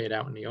be paid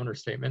out in the owner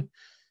statement.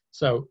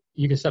 So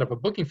you can set up a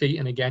booking fee,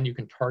 and again, you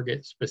can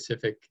target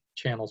specific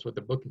channels with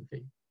the booking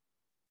fee.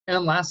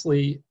 And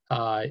lastly,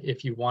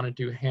 if you wanted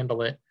to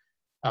handle it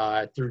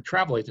through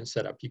travel agent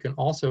setup, you can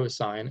also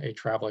assign a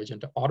travel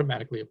agent to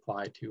automatically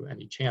apply to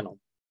any channel.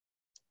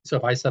 So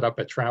if I set up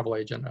a travel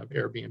agent of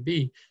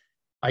Airbnb,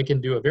 I can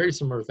do a very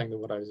similar thing to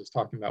what I was just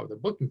talking about with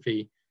a booking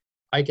fee.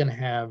 I can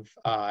have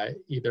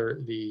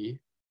either the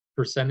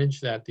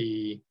percentage that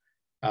the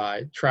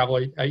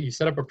you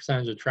set up a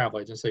percentage of travel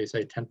agents, so you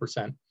say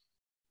 10%,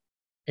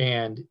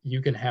 and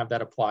you can have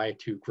that apply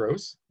to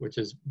gross, which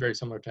is very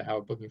similar to how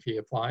a booking fee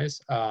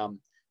applies.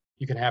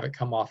 You can have it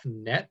come off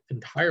net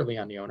entirely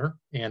on the owner,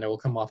 and it will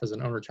come off as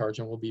an owner charge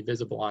and will be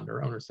visible on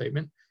their owner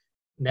statement.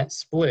 Net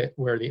split,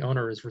 where the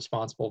owner is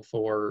responsible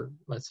for,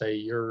 let's say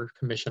your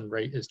commission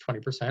rate is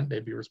 20%,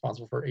 they'd be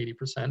responsible for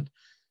 80%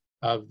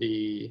 of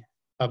the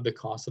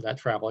cost of that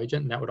travel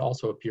agent, and that would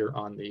also appear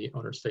on the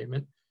owner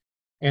statement.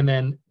 And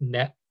then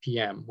net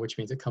PM, which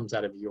means it comes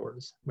out of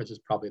yours, which is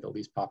probably the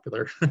least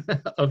popular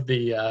of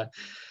the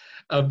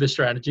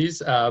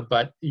strategies,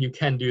 but you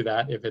can do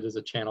that if it is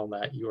a channel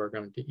that you are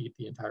going to eat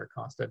the entire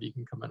cost of. You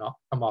can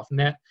come off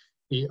net.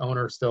 The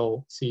owner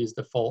still sees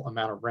the full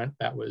amount of rent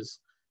that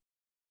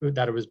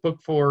it was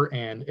booked for,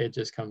 and it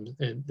just comes.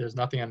 There's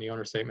nothing on the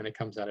owner statement. It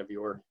comes out of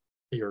your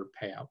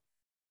payout.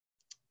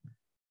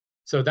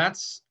 So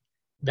that's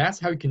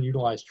how you can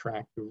utilize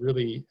Track to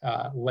really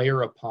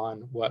layer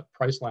upon what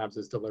PriceLabs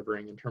is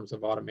delivering in terms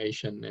of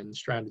automation and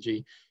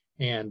strategy,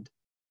 and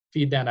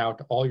feed that out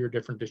to all your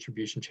different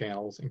distribution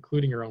channels,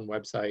 including your own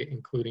website,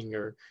 including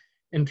your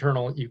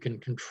internal. You can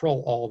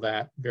control all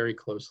that very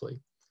closely.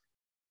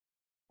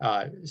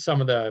 Some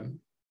of the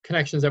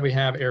connections that we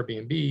have: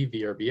 Airbnb,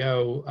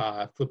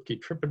 VRBO, Flipkey,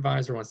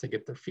 TripAdvisor, once they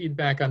get their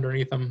feedback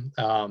underneath them,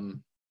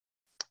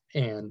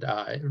 and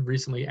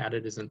recently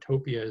added is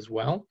Entopia as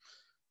well.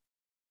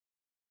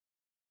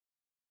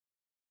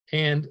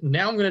 And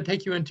now I'm going to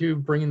take you into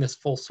bringing this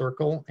full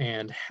circle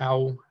and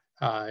how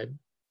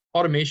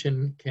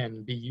automation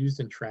can be used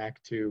in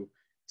Track to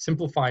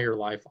simplify your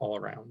life all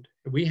around.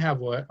 We have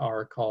what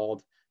are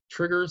called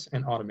triggers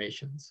and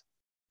automations.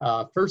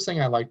 First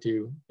thing I like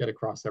to get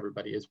across to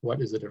everybody is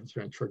what is the difference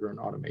between a trigger and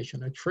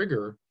automation? A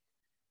trigger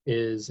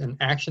is an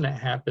action that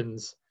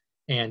happens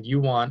and you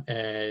want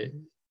an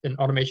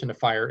automation to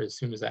fire as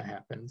soon as that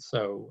happens.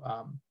 So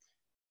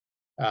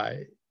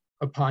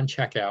upon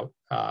checkout,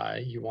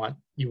 you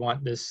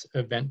want this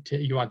event to,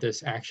 you want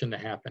this action to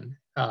happen.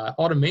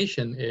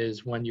 Automation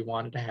is when you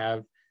want it to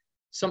have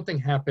something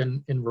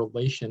happen in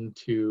relation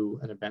to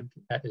an event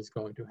that is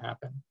going to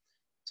happen.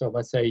 So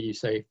let's say you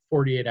say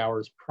 48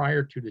 hours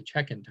prior to the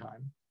check-in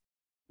time,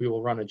 we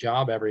will run a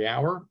job every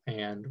hour,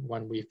 and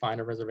when we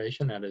find a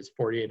reservation that is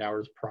 48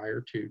 hours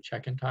prior to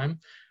check-in time,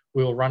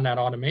 we will run that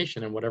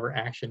automation, and whatever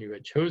action you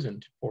had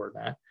chosen for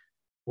that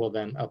will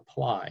then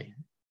apply.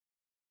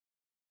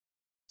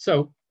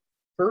 So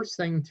first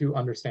thing to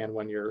understand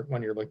when you're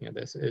looking at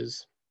this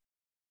is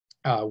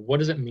what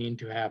does it mean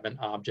to have an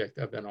object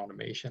of an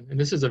automation? And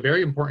this is a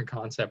very important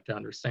concept to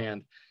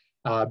understand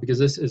because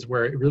this is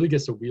where it really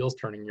gets the wheels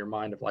turning in your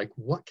mind of like,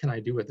 what can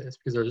I do with this?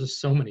 Because there's just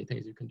so many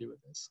things you can do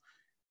with this.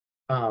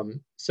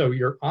 So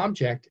your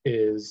object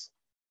is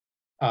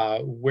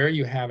where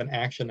you have an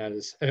action that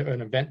is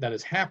an event that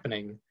is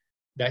happening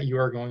that you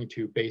are going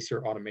to base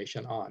your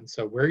automation on.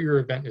 So where your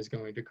event is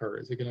going to occur.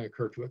 Is it going to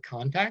occur to a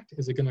contact?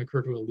 Is it going to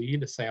occur to a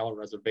lead, a sale, a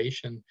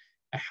reservation,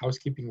 a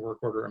housekeeping work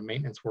order, a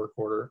maintenance work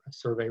order, a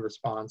survey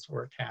response,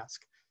 or a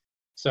task?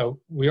 So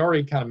we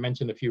already kind of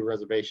mentioned a few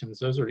reservations.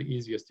 Those are the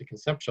easiest to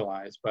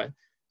conceptualize, but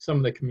some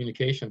of the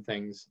communication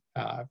things,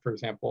 for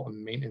example, a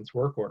maintenance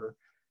work order.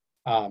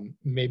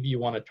 Maybe you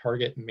want to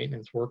target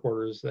maintenance work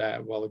orders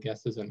that while the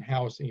guest is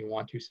in-house and you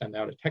want to send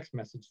out a text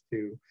message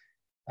to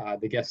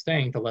the guest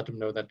staying to let them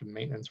know that the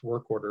maintenance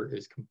work order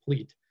is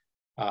complete.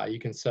 You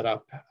can set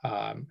up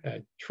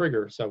a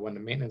trigger, so when the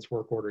maintenance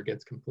work order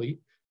gets complete,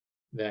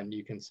 then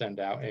you can send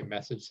out a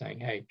message saying,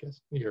 hey,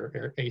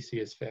 your AC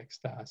is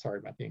fixed, sorry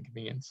about the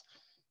inconvenience.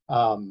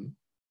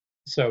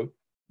 So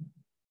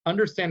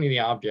understanding the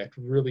object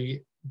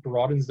really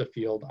broadens the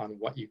field on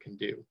what you can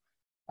do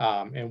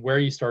and where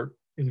you start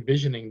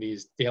envisioning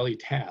these daily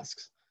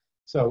tasks.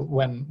 So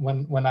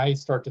when I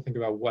start to think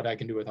about what I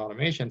can do with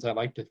automations, I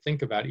like to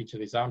think about each of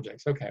these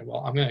objects. Okay,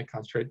 well, I'm going to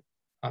concentrate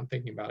on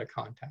thinking about a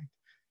contact.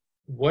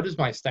 What is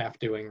my staff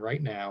doing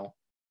right now?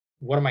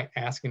 What am I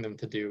asking them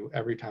to do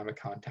every time a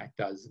contact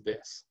does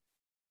this?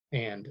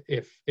 And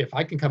if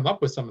I can come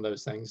up with some of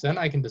those things, then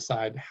I can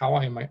decide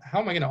how am I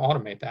going to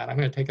automate that? I'm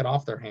going to take it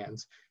off their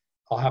hands.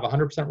 I'll have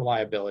 100%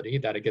 reliability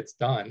that it gets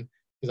done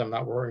because I'm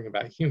not worrying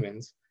about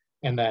humans.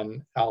 And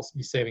then I'll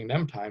be saving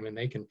them time and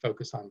they can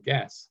focus on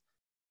guests.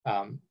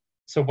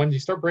 So when you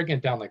start breaking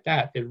it down like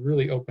that, it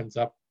really opens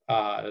up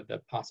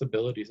the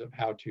possibilities of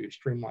how to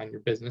streamline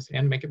your business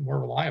and make it more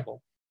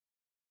reliable.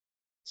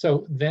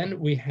 So then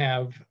we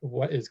have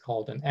what is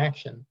called an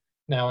action.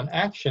 Now an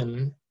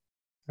action,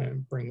 I'm going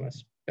to bring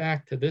us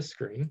back to this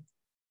screen.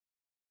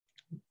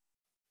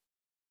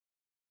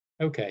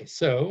 Okay,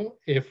 so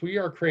if we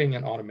are creating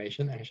an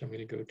automation, actually I'm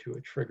going to go to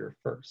a trigger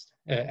first.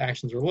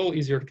 Actions are a little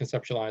easier to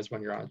conceptualize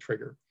when you're on a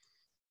trigger.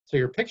 So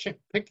you're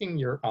picking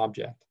your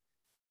object.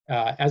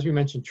 As we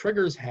mentioned,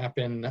 triggers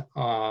happen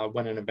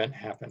when an event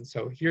happens.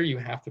 So here you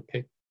have to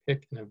pick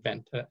an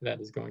event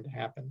that is going to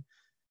happen.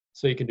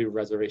 So you can do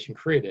reservation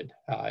created.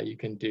 You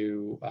can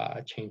do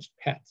changed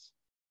pets.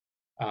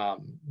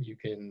 You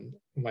can,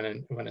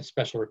 when a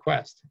special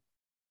request.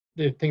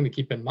 The thing to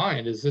keep in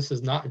mind is this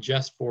is not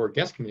just for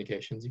guest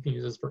communications. You can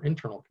use this for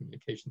internal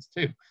communications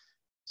too.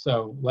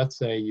 So let's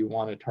say you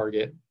want to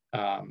target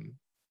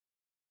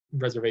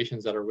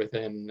reservations that are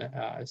within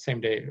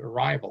same day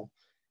arrival,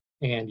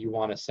 and you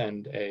want to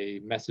send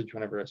a message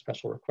whenever a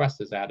special request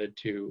is added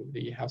to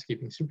the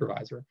housekeeping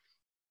supervisor.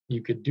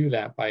 You could do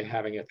that by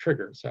having a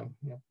trigger. So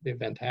the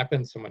event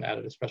happens, someone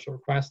added a special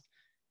request,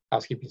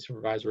 housekeeping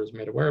supervisor is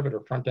made aware of it, or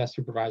front desk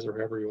supervisor,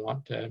 whoever you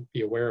want to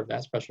be aware of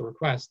that special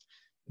request.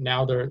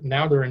 Now they're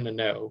in the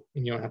know,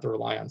 and you don't have to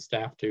rely on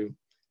staff to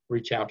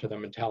reach out to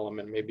them and tell them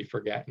and maybe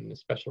forget, and the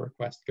special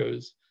request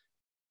goes,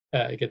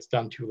 it gets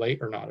done too late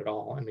or not at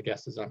all, and the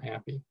guest is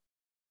unhappy.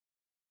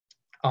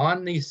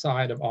 On the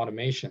side of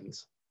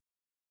automations,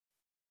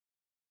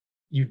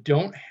 you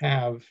don't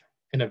have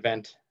an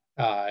event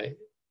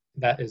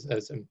that is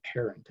as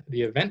apparent.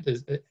 The event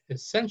is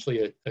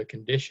essentially a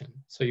condition.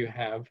 So you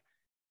have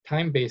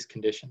time-based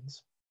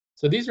conditions.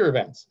 So these are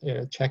events: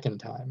 check-in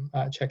time,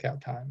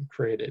 checkout time,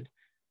 created,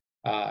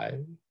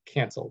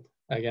 canceled.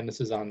 Again,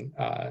 this is on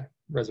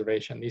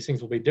reservation. These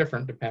things will be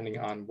different depending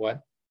on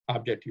what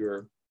object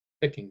you're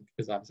picking,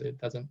 because obviously it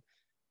doesn't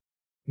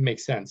make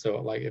sense.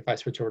 So like if I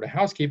switch over to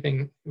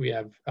housekeeping, we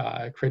have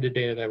created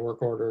date of the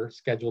work order,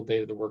 scheduled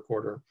date of the work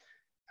order,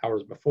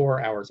 hours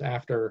before, hours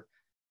after.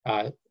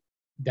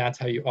 That's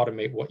how you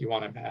automate what you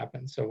want to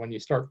happen. So when you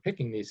start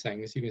picking these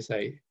things, you can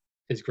say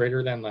is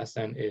greater than, less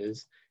than,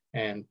 is,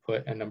 and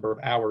put a number of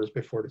hours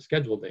before the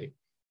scheduled date.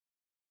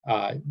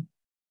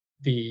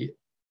 The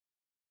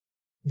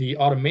The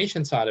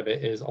automation side of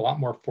it is a lot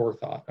more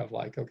forethought of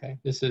like, okay,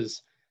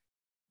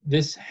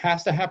 this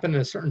has to happen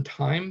at a certain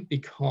time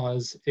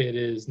because it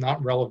is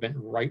not relevant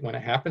right when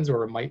it happens,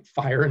 or it might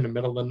fire in the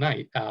middle of the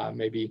night.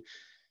 Maybe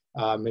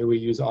we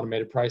use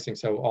automated pricing,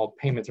 so all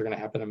payments are going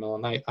to happen in the middle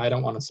of the night. I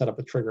don't want to set up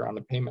a trigger on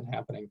the payment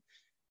happening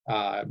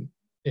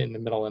in the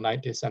middle of the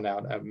night to send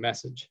out a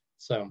message.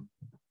 So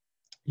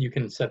you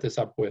can set this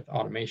up with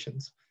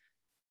automations.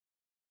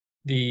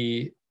 Let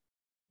me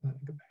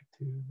go back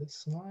to this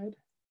slide.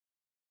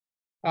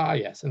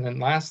 Yes, and then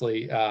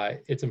lastly,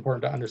 it's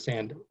important to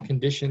understand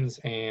conditions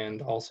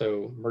and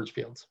also merge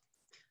fields.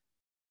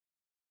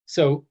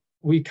 So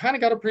we kind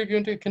of got a preview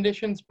into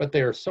conditions, but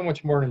they are so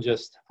much more than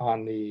just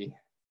on the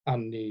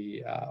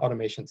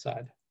automation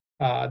side.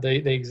 They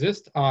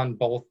exist on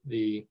both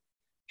the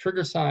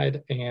trigger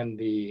side and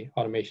the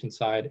automation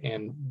side,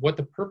 and what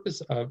the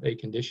purpose of a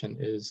condition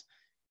is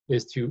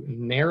to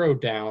narrow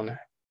down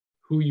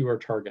who you are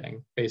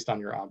targeting based on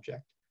your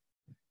object.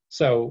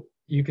 So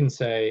you can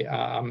say,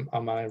 I'm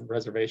on a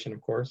reservation,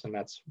 of course, and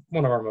that's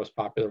one of our most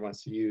popular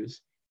ones to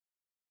use.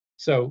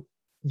 So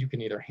you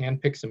can either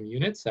handpick some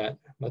units that,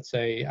 let's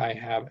say I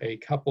have a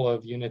couple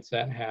of units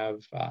that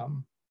have,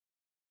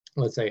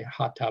 let's say,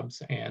 hot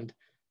tubs, and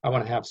I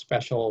want to have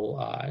special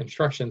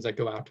instructions that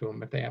go out to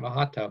them if they have a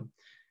hot tub.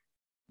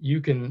 You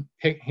can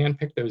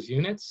handpick those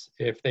units.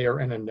 If they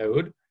are in a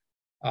node,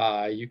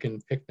 you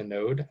can pick the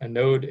node. A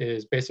node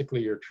is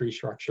basically your tree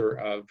structure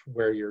of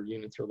where your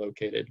units are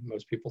located.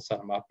 Most people set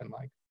them up in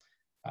like,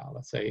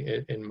 let's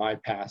say in my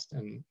past,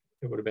 and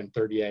it would have been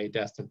 30A,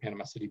 Destin,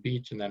 Panama City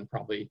Beach, and then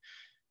probably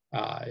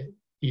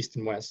East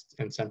and West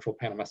and Central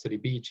Panama City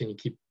Beach, and you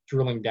keep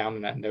drilling down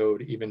in that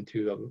node even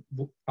to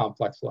the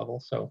complex level.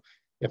 So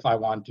if I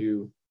want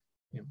to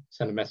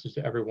send a message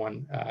to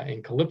everyone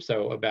in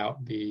Calypso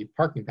about the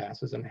parking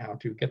passes and how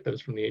to get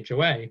those from the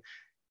HOA,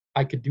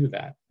 I could do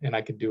that, and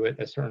I could do it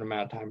a certain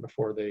amount of time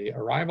before the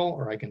arrival,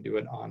 or I can do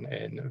it on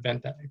an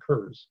event that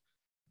occurs.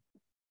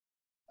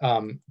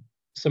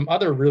 Some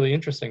other really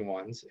interesting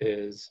ones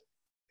is,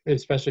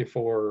 especially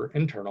for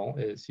internal,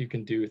 is you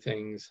can do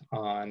things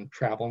on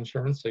travel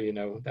insurance. So you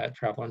know that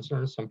travel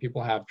insurance, some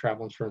people have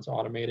travel insurance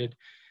automated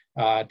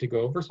to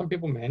go over, some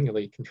people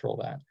manually control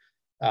that.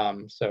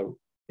 So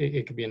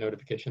it could be a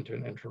notification to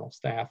an internal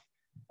staff.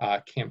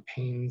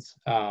 Campaigns,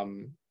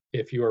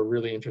 if you are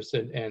really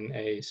interested in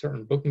a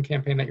certain booking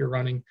campaign that you're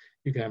running,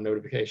 you can have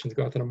notifications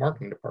go out to the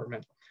marketing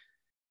department.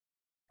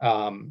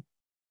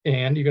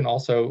 And you can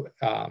also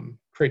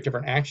create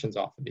different actions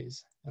off of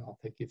these. And I'll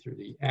take you through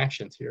the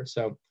actions here.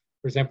 So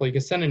for example, you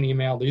can send an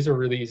email. These are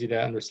really easy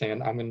to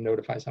understand. I'm going to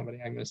notify somebody.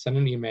 I'm going to send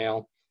an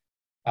email.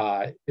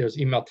 There's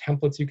email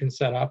templates you can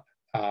set up.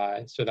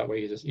 So that way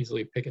you just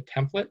easily pick a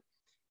template.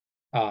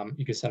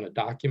 You can send a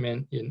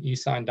document, an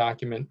e-sign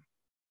document.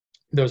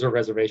 Those are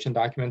reservation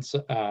documents.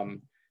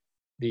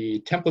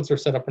 The templates are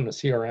set up in the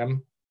CRM,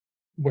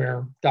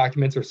 where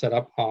documents are set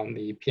up on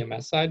the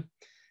PMS side.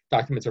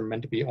 Documents are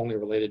meant to be only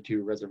related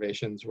to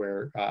reservations,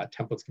 where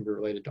templates can be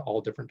related to all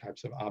different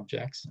types of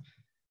objects.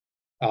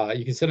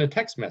 You can send a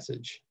text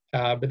message,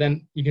 but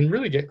then you can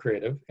really get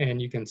creative, and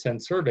you can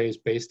send surveys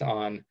based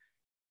on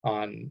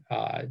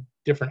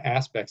different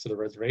aspects of the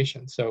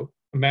reservation. So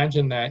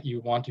imagine that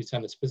you want to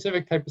send a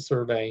specific type of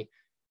survey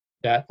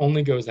that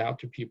only goes out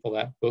to people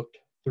that booked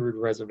through the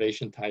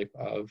reservation type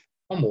of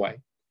HomeAway.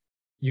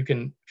 You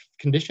can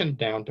condition it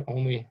down to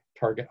only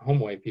target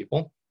HomeAway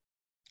people,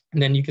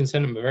 and then you can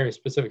send them a very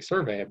specific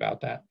survey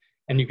about that.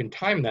 And you can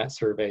time that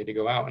survey to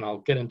go out, and I'll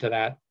get into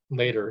that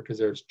later because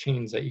there's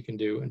chains that you can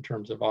do in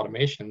terms of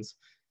automations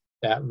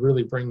that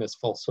really bring this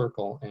full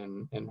circle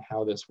and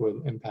how this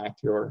will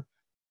impact your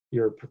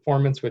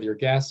performance with your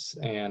guests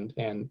and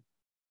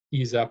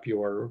ease up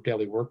your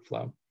daily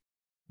workflow.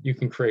 You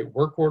can create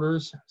work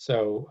orders.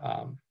 So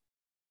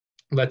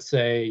let's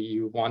say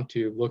you want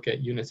to look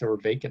at units that were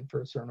vacant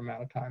for a certain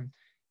amount of time.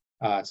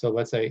 So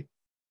let's say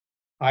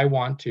I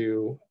want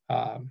to,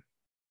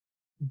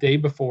 day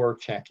before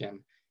check-in,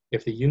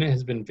 if the unit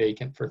has been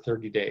vacant for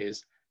 30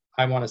 days,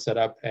 I want to set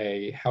up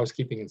a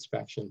housekeeping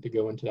inspection to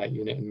go into that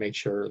unit and make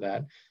sure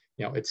that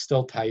it's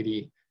still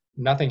tidy.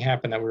 Nothing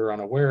happened that we were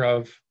unaware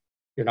of.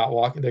 You're not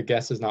walking, the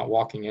guest is not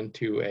walking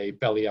into a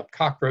belly up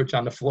cockroach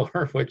on the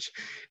floor, which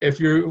if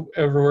you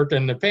ever worked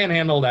in the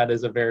Panhandle, that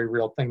is a very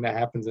real thing that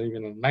happens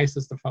even in the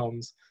nicest of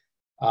homes,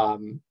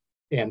 and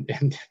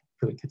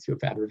really gets you a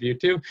bad review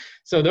too.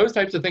 So those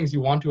types of things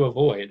you want to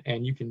avoid,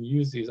 and you can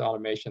use these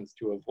automations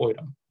to avoid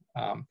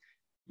them.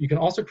 You can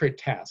also create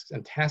tasks,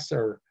 and tasks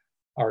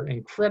are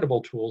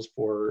incredible tools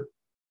for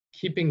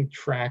keeping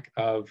track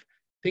of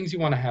things you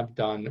want to have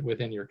done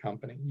within your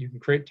company. You can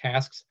create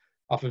tasks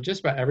off of just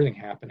about everything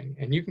happening,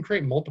 and you can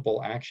create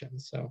multiple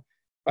actions. So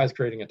if I was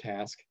creating a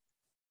task,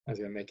 I was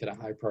going to make it a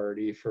high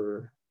priority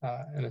for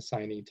an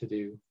assignee to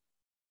do.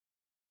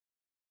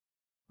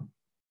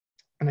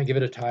 And I give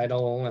it a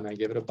title and I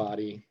give it a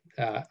body.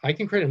 I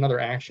can create another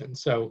action.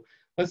 So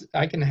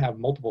I can have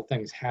multiple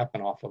things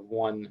happen off of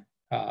one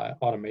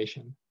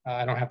automation.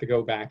 I don't have to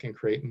go back and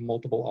create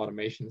multiple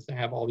automations to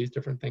have all these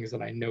different things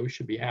that I know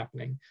should be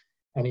happening.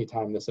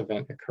 anytime this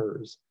event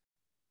occurs.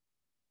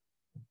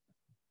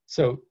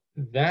 So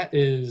that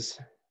is,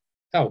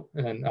 oh,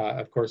 and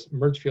of course,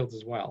 merge fields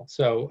as well.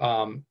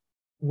 So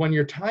when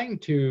you're tying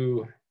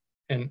to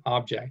an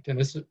object, and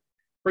this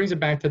brings it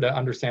back to the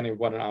understanding of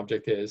what an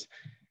object is,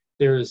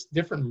 there's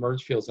different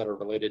merge fields that are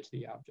related to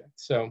the object.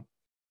 So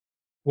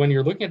when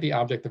you're looking at the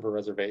object of a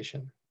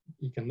reservation,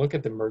 you can look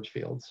at the merge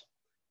fields,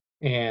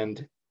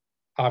 and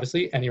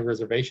obviously any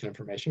reservation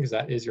information, because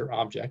that is your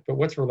object. But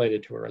what's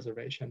related to a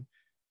reservation?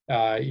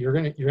 You're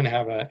gonna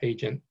have an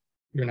agent.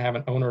 You're gonna have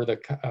an owner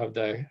of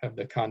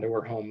the condo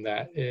or home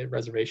that a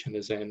reservation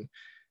is in.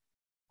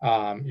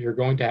 You're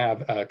going to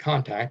have a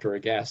contact or a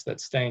guest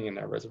that's staying in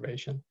that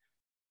reservation,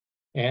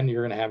 and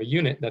you're going to have a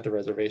unit that the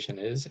reservation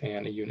is,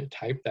 and a unit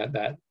type that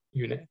that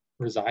unit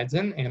resides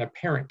in, and a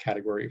parent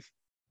category.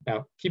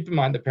 Now, keep in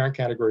mind the parent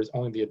category is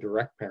only the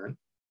direct parent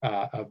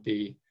of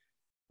the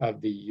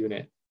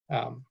unit,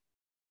 and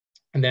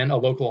then a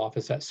local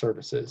office that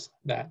services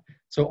that.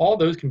 So all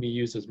those can be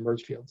used as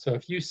merge fields. So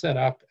if you set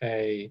up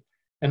an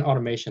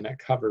automation that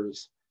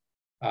covers,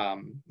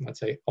 let's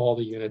say, all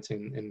the units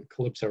in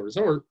Calypso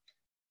Resort,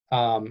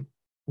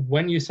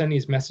 when you send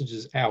these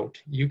messages out,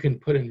 you can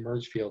put in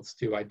merge fields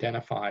to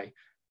identify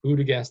who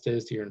the guest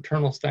is to your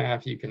internal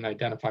staff. You can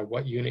identify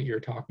what unit you're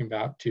talking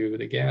about to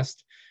the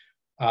guest.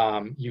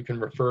 You can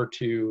refer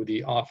to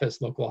the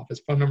local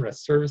office phone number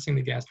that's servicing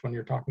the guest when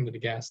you're talking to the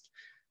guest.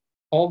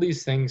 All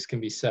these things can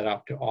be set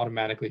up to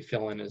automatically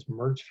fill in as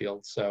merge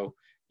fields. So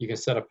you can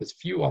set up as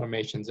few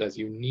automations as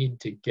you need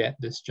to get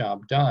this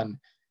job done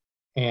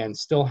and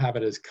still have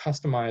it as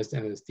customized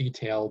and as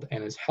detailed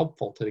and as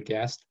helpful to the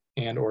guest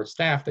and or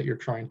staff that you're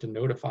trying to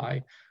notify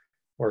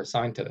or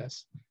assign to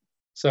this.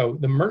 So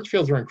the merge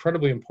fields are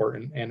incredibly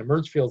important, and the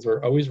merge fields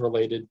are always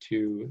related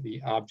to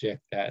the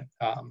object that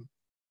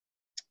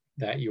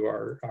that you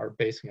are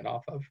basing it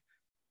off of.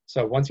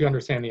 So once you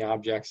understand the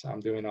objects, I'm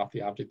doing off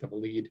the object of a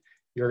lead,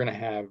 you're going to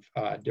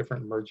have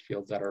different merge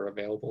fields that are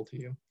available to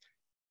you.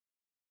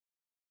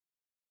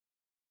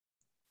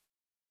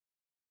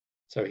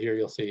 So here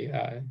you'll see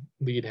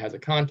lead has a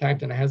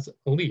contact and it has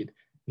a lead.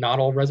 Not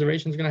all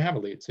reservations are going to have a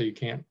lead, so you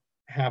can't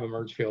have a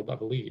merge field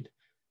of a lead.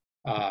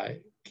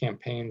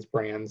 Campaigns,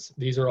 brands,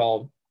 these are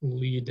all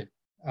lead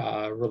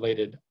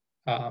related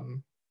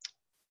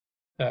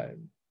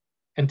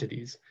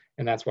entities,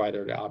 and that's why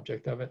they're the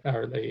object of it,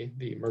 or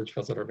the merge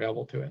fields that are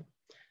available to it.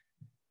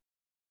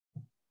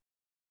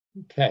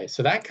 Okay,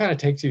 so that kind of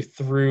takes you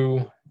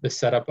through the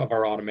setup of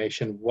our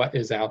automation, what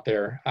is out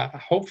there.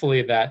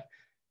 Hopefully that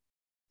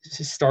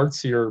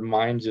starts your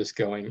mind just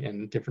going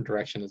in different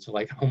directions. It's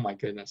like, oh my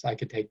goodness, I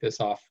could take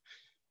this off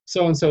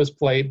so-and-so's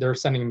plate. They're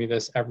sending me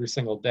this every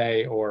single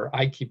day, or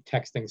I keep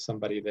texting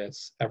somebody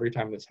this every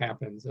time this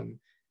happens. And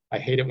I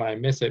hate it when I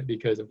miss it,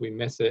 because if we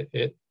miss it,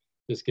 it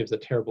just gives a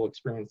terrible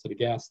experience to the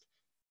guest.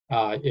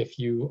 If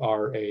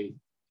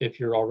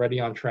you're already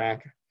on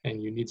track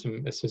and you need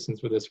some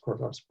assistance with this, of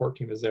course, our support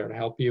team is there to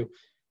help you.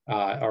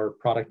 Our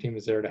product team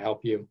is there to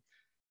help you.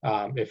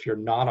 If you're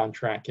not on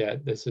track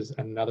yet, this is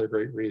another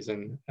great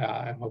reason.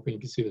 I'm hoping you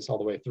can see this all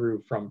the way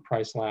through, from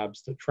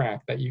PriceLabs to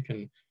Track, that you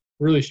can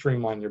really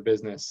streamline your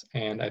business.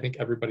 And I think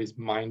everybody's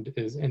mind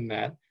is in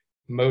that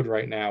mode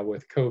right now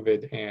with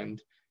COVID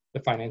and the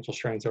financial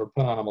strains that were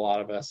put on a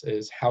lot of us,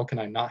 is how can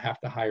I not have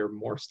to hire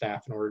more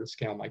staff in order to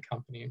scale my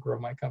company and grow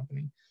my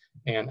company?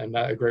 And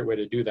a great way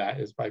to do that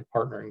is by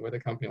partnering with a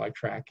company like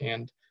Track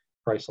and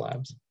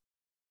PriceLabs.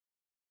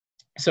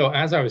 So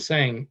as I was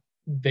saying,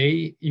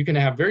 you can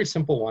have very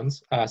simple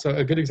ones. So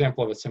a good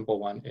example of a simple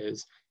one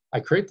is I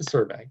create the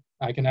survey.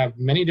 I can have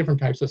many different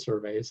types of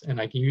surveys,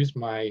 and I can use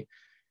my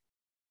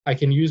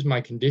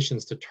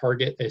conditions to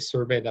target a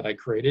survey that I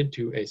created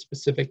to a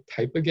specific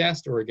type of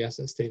guest, or a guest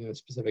that stayed in a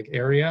specific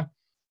area.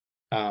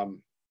 You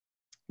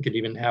could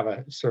even have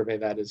a survey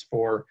that is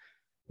for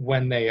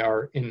when they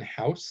are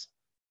in-house.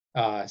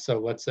 So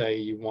let's say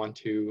you want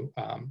to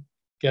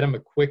get them a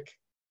quick,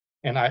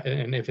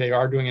 and if they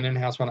are doing an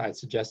in-house one, I'd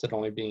suggest it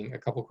only being a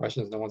couple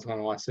questions. No one's going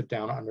to want to sit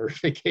down on their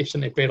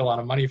vacation they paid a lot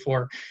of money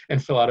for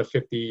and fill out a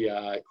 50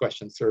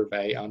 question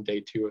survey on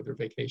day 2 of their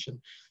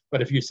vacation.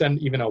 But if you send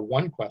even a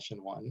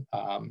 1-question one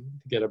to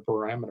get a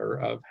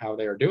parameter of how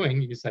they are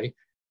doing, you can say,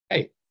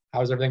 hey,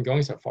 how's everything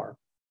going so far?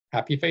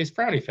 Happy face,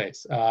 frowny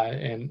face.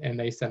 And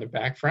they send it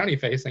back frowny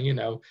face, and you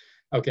know,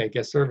 okay,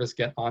 guest service,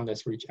 get on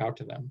this, reach out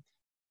to them.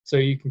 So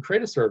you can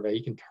create a survey,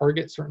 you can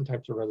target certain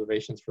types of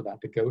reservations for that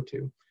to go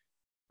to.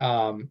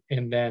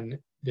 And then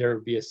there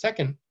would be a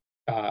second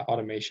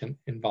automation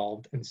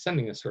involved in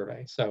sending the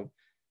survey. So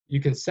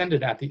you can send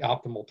it at the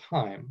optimal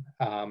time.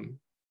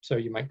 So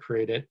you might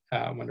create it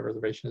when the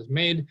reservation is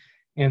made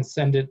and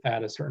send it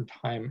at a certain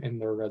time in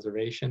their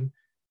reservation.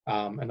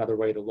 Another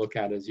way to look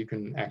at it is you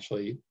can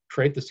actually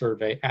create the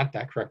survey at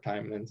that correct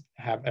time and then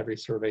have every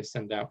survey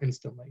send out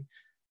instantly.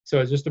 So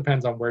it just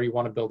depends on where you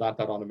want to build out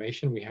that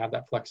automation. We have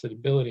that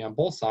flexibility on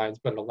both sides,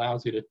 but it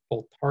allows you to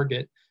both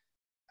target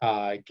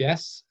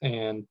guests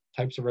and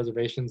types of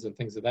reservations and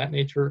things of that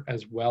nature,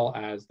 as well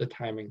as the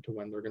timing to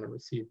when they're going to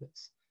receive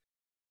this.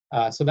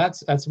 So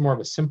that's more of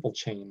a simple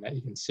chain that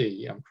you can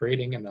see. I'm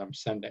creating and then I'm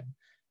sending.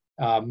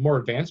 More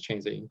advanced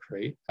chains that you can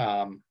create.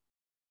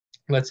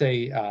 Let's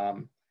say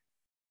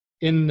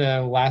in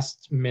the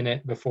last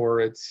minute before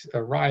it's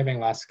arriving,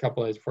 last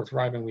couple of days before it's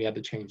arriving, we had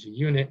to change the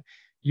unit.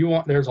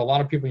 There's a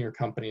lot of people in your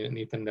company that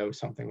need to know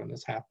something when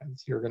this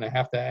happens. You're going to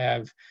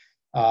have,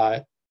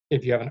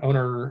 if you have an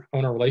owner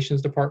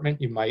relations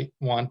department, you might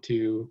want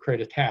to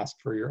create a task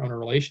for your owner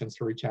relations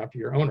to reach out to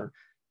your owner.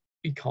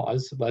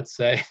 Because let's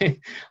say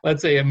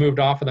it moved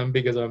off of them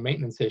because of a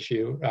maintenance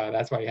issue.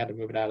 That's why you had to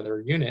move it out of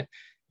their unit.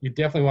 You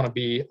definitely want to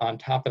be on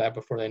top of that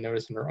before they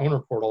notice in their owner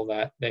portal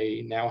that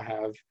they now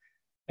have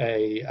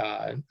a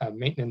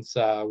maintenance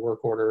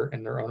work order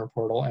in their owner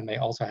portal, and they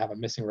also have a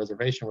missing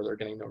reservation where they're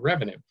getting no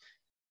revenue.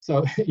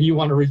 So you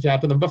want to reach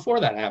out to them before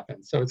that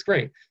happens. So it's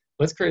great.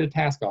 Let's create a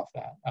task off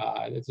that.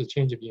 It's a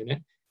change of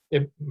unit.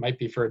 It might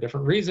be for a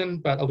different reason,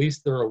 but at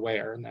least they're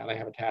aware. Now they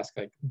have a task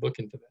like, look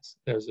into this.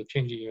 There's a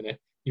change of unit.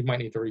 You might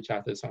need to reach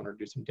out to this owner,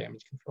 do some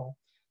damage control.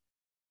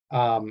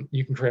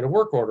 You can create a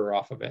work order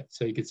off of it.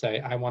 So you could say,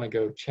 I want to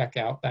go check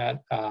out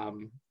that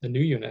the new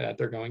unit that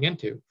they're going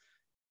into.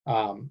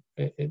 So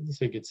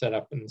you could set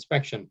up an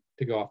inspection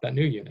to go off that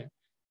new unit.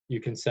 You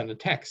can send a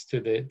text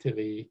to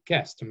the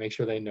guest to make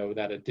sure they know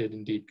that it did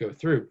indeed go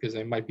through, because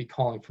they might be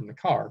calling from the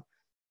car.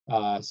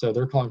 So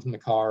they're calling from the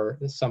car,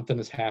 something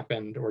has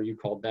happened, or you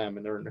called them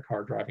and they're in the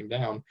car driving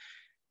down.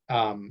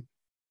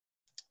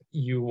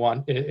 You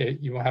want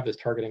you will have this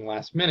targeting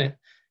last minute.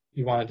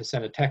 You wanted to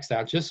send a text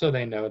out just so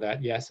they know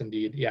that, yes,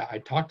 indeed, yeah, I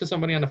talked to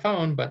somebody on the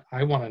phone, but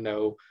I want to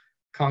know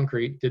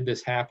concrete, did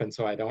this happen,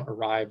 so I don't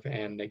arrive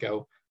and they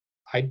go,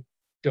 I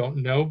don't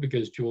know,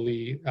 because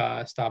Julie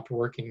stopped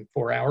working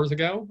 4 hours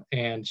ago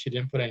and she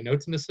didn't put any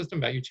notes in the system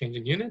about you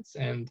changing units,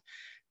 and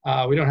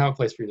we don't have a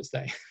place for you to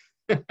stay.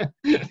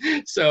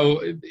 So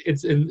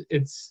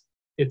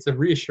it's a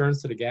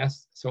reassurance to the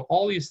guest. So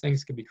all these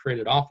things can be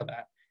created off of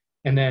that.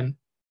 And then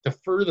to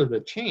further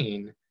the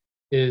chain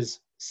is,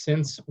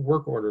 since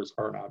work orders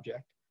are an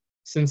object,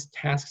 since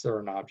tasks are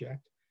an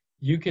object,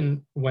 you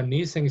can, when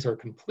these things are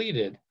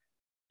completed,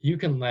 you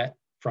can let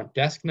front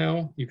desk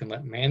know, you can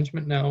let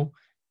management know.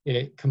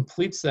 It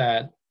completes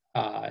that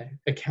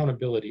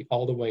accountability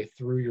all the way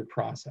through your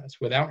process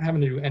without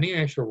having to do any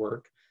extra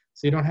work.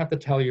 So you don't have to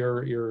tell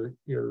your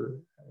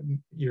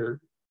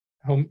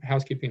home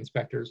housekeeping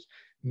inspectors,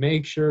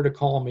 make sure to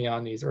call me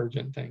on these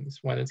urgent things.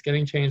 When it's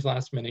getting changed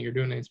last minute, you're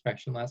doing an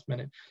inspection last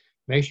minute,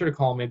 make sure to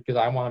call me, because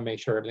I want to make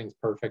sure everything's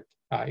perfect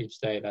each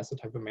day. That's the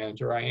type of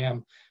manager I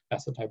am.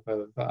 That's the type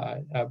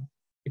of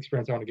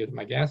experience I want to give to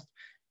my guest.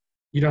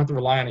 You don't have to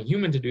rely on a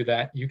human to do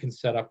that. You can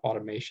set up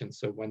automation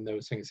so when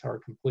those things are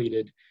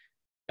completed,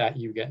 that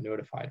you get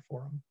notified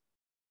for them.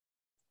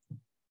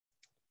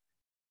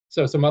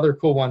 So some other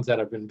cool ones that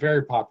have been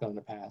very popular in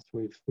the past,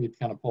 we've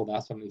kind of pulled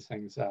out some of these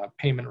things.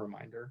 Payment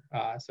reminder.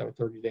 So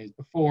 30 days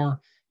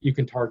before, you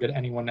can target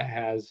anyone that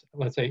has,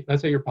 let's say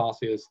your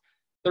policy is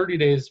 30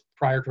 days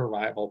prior to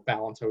arrival,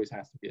 balance always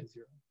has to be at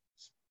 0.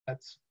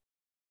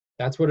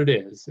 That's what it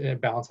is.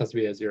 Balance has to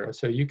be at 0.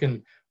 So you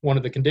can, one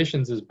of the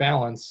conditions is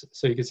balance.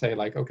 So you could say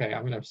like, okay,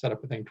 I'm going to set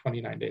up a thing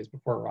 29 days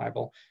before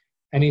arrival.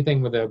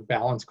 Anything with a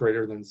balance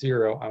greater than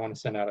 0, I want to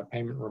send out a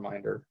payment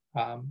reminder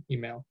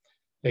email.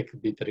 It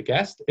could be to the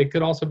guest. It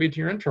could also be to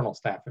your internal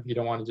staff. If you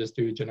don't want to just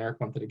do a generic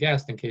one to the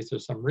guest in case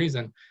there's some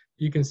reason,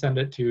 you can send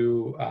it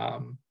to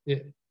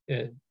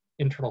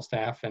internal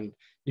staff, and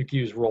you can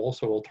use role.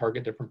 So we'll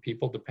target different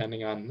people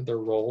depending on their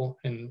role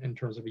in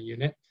terms of a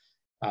unit.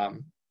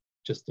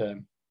 Just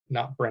to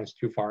not branch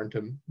too far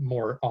into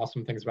more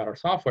awesome things about our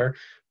software,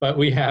 but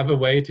we have a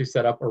way to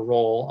set up a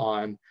role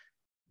on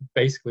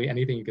basically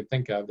anything you could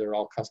think of. They're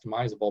all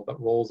customizable, but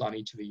roles on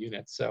each of the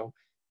units. So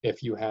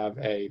if you have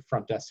a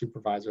front desk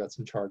supervisor that's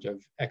in charge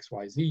of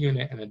XYZ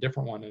unit and a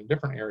different one in a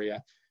different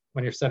area,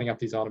 when you're setting up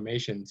these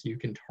automations, you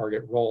can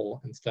target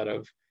role instead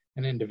of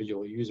an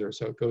individual user.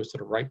 So it goes to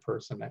the right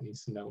person that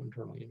needs to know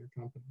internally in your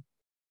company.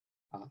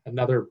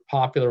 Another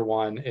popular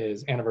one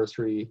is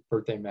anniversary,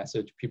 birthday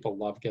message. People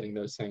love getting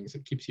those things.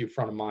 It keeps you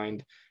front of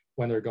mind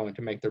when they're going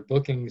to make their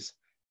bookings.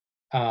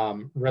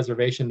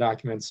 Reservation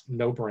documents,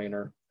 no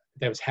brainer.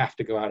 Those have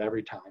to go out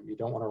every time. You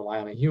don't want to rely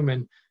on a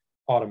human.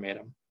 Automate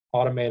them.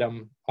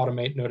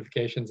 Automate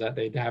notifications that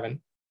they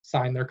haven't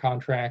signed their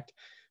contract,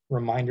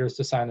 reminders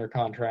to sign their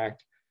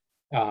contract.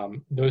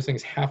 Those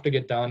things have to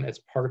get done as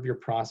part of your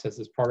process,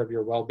 as part of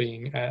your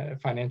well-being,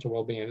 financial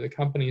well-being of the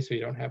company, so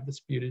you don't have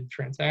disputed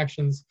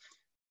transactions.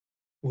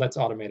 Let's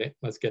automate it.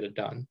 Let's get it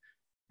done.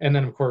 And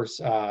then, of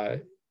course,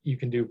 you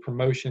can do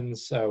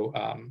promotions. So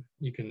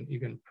you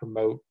can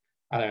promote,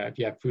 I don't know, if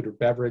you have food or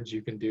beverage,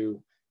 you can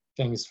do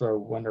things for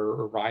when they're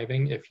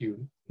arriving. If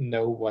you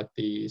know what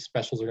the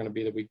specials are going to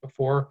be the week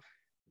before,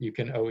 you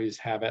can always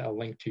have a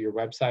link to your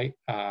website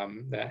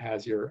that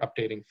has your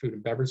updating food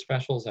and beverage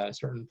specials at a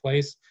certain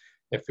place.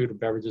 If food and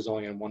beverage is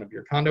only in one of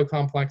your condo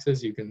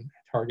complexes, you can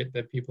target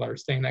the people that are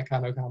staying in that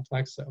condo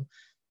complex. So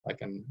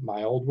like in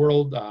my old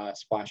world,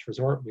 Splash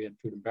Resort, we had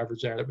food and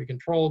beverage there that we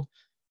controlled.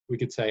 We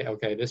could say,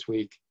 okay, this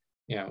week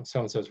you know,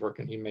 so-and-so's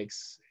working, he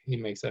makes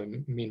a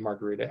mean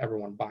margarita,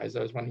 everyone buys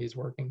those when he's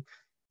working.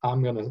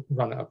 I'm going to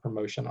run a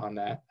promotion on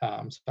that.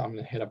 So I'm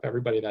going to hit up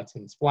everybody that's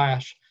in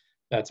Splash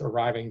that's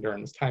arriving during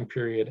this time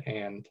period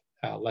and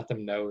let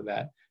them know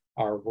that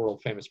our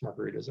world famous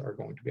margaritas are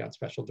going to be on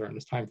special during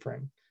this time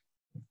frame.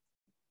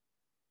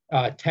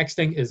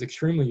 Texting is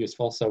extremely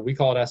useful. So we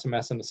call it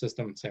SMS in the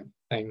system, same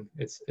thing.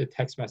 It's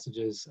text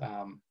messages.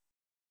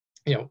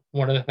 You know,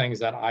 one of the things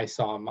that I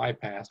saw in my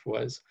past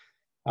was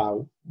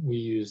we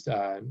used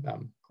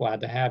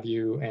Glad to Have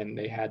You, and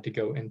they had to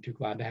go into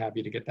Glad to Have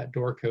You to get that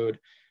door code.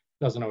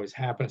 Doesn't always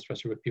happen,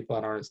 especially with people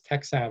that aren't as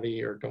tech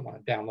savvy or don't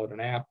want to download an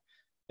app,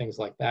 things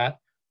like that.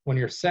 When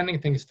you're sending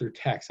things through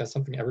text, that's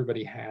something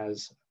everybody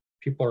has.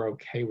 People are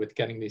okay with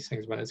getting these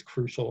things when it's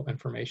crucial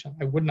information.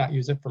 I would not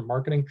use it for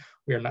marketing.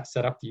 We are not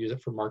set up to use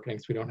it for marketing,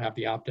 so we don't have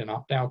the opt-in,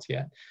 opt-outs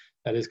yet.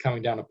 That is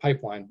coming down a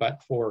pipeline.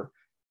 But for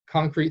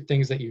concrete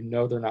things that you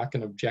know they're not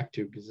going to object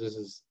to, because this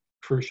is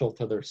crucial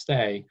to their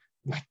stay,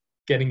 like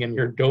getting in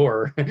your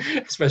door,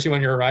 especially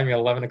when you're arriving at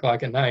 11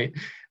 o'clock at night,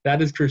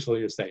 that is crucial to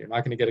your stay. You're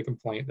not going to get a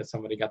complaint that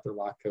somebody got their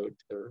lock code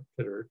to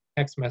their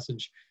text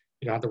message.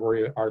 You don't have to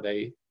worry,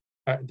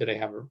 do they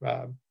have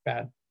a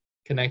bad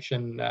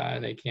connection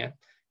and they can't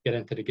get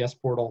into the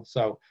guest portal.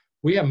 So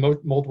we have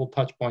multiple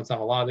touch points on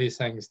a lot of these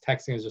things.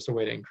 Texting is just a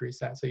way to increase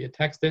that. So you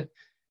text it,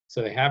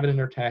 so they have it in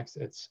their text.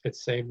 It's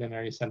saved in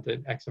there. You sent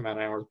it X amount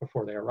of hours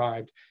before they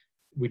arrived.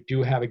 We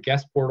do have a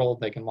guest portal.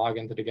 They can log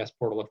into the guest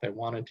portal if they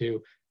wanted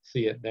to,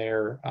 see it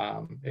there.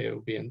 It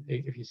will be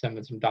if you send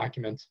them some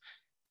documents.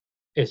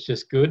 It's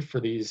just good for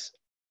these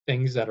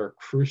things that are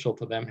crucial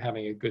to them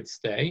having a good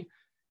stay,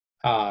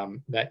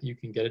 that you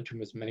can get it to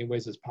them as many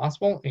ways as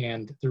possible.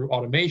 And through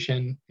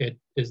automation, it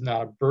is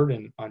not a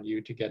burden on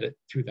you to get it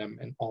to them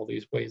in all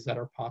these ways that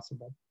are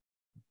possible.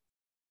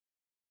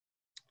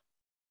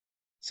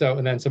 So,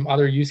 and then some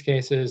other use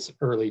cases,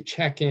 early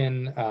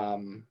check-in,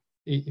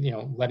 you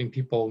know, letting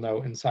people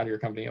know inside of your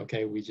company,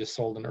 okay, we just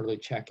sold an early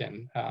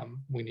check-in.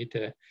 We need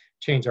to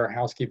change our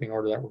housekeeping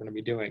order that we're going to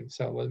be doing.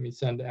 So let me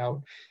send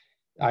out,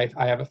 I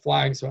have a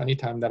flag. So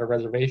anytime that a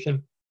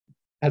reservation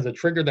has a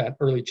trigger that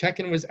early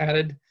check-in was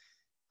added,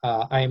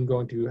 I am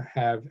going to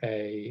have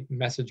a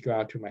message go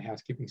out to my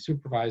housekeeping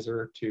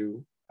supervisor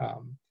to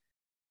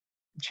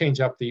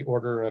change up the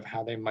order of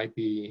how they might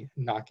be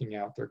knocking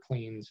out their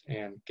cleans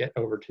and get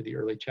over to the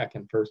early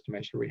check-in first to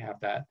make sure we have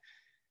that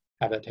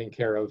taken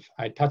care of.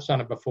 I touched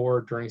on it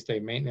before during stay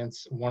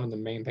maintenance. One of the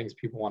main things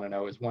people want to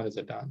know is, when is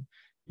it done?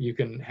 You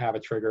can have a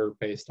trigger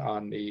based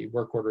on the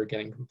work order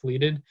getting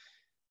completed.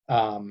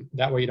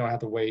 That way you don't have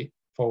to wait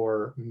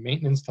for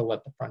maintenance to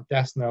let the front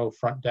desk know,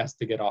 front desk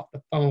to get off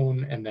the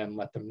phone and then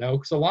let them know.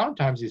 Because a lot of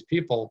times these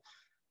people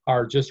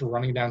are just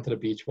running down to the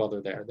beach while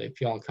they're there. They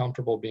feel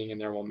uncomfortable being in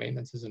there while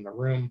maintenance is in the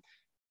room.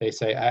 They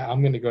say,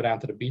 I'm going to go down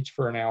to the beach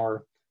for an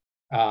hour.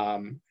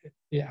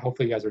 Yeah,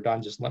 hopefully you guys are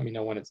done. Just let me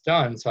know when it's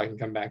done so I can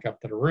come back up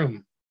to the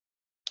room.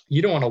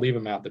 You don't want to leave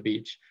them out at the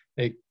beach.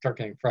 They start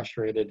getting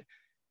frustrated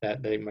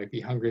that they might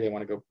be hungry. They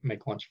want to go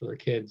make lunch for their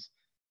kids.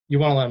 You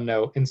want to let them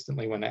know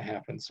instantly when that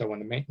happens. So when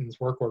the maintenance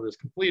work order is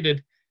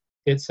completed,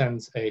 it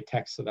sends a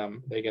text to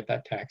them. They get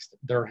that text.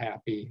 They're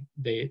happy.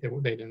 They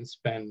didn't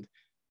spend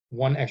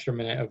one extra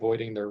minute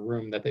avoiding their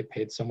room that they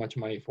paid so much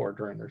money for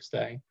during their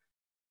stay.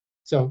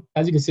 So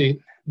as you can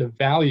see, the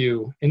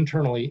value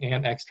internally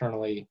and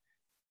externally,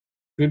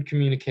 good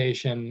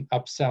communication,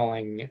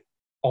 upselling,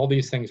 all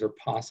these things are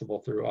possible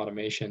through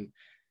automation.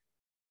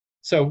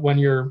 So when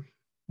you're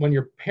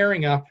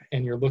pairing up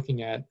and you're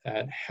looking at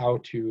how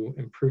to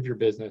improve your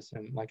business,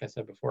 and like I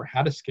said before,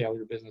 how to scale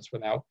your business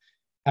without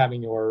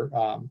having your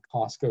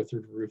costs go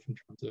through the roof in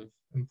terms of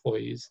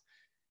employees,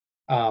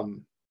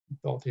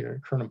 both your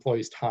current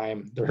employees'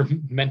 time, their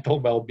mental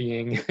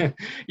well-being,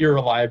 your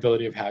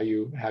reliability of how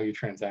you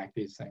transact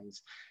these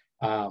things.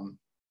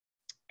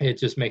 It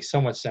just makes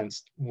so much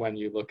sense when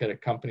you look at a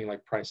company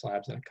like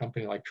PriceLabs and a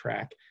company like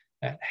Track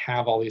that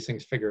have all these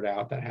things figured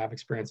out, that have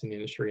experience in the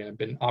industry and have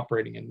been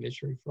operating in the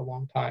industry for a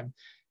long time,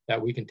 that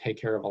we can take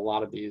care of a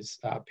lot of these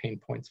pain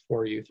points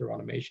for you through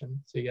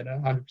automation. So you get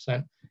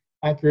 100%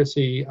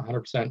 accuracy,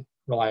 100%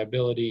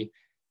 reliability,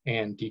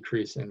 and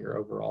decrease in your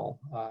overall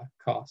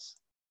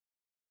costs.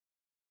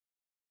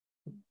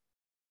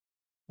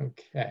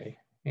 Okay,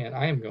 and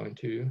I am going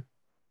to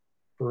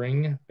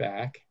bring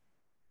back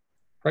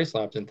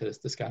PriceLabs into this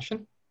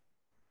discussion.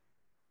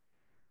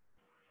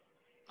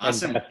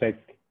 Awesome.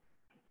 Fantastic.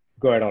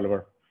 Go ahead,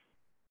 Oliver.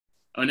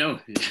 Oh, no.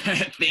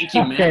 Thank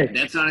you, Matt.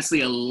 That's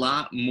honestly a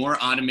lot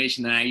more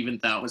automation than I even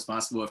thought was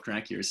possible with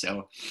Track here.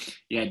 So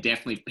yeah,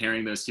 definitely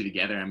pairing those two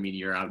together. I mean,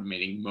 you're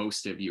automating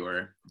most of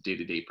your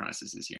day-to-day processes here.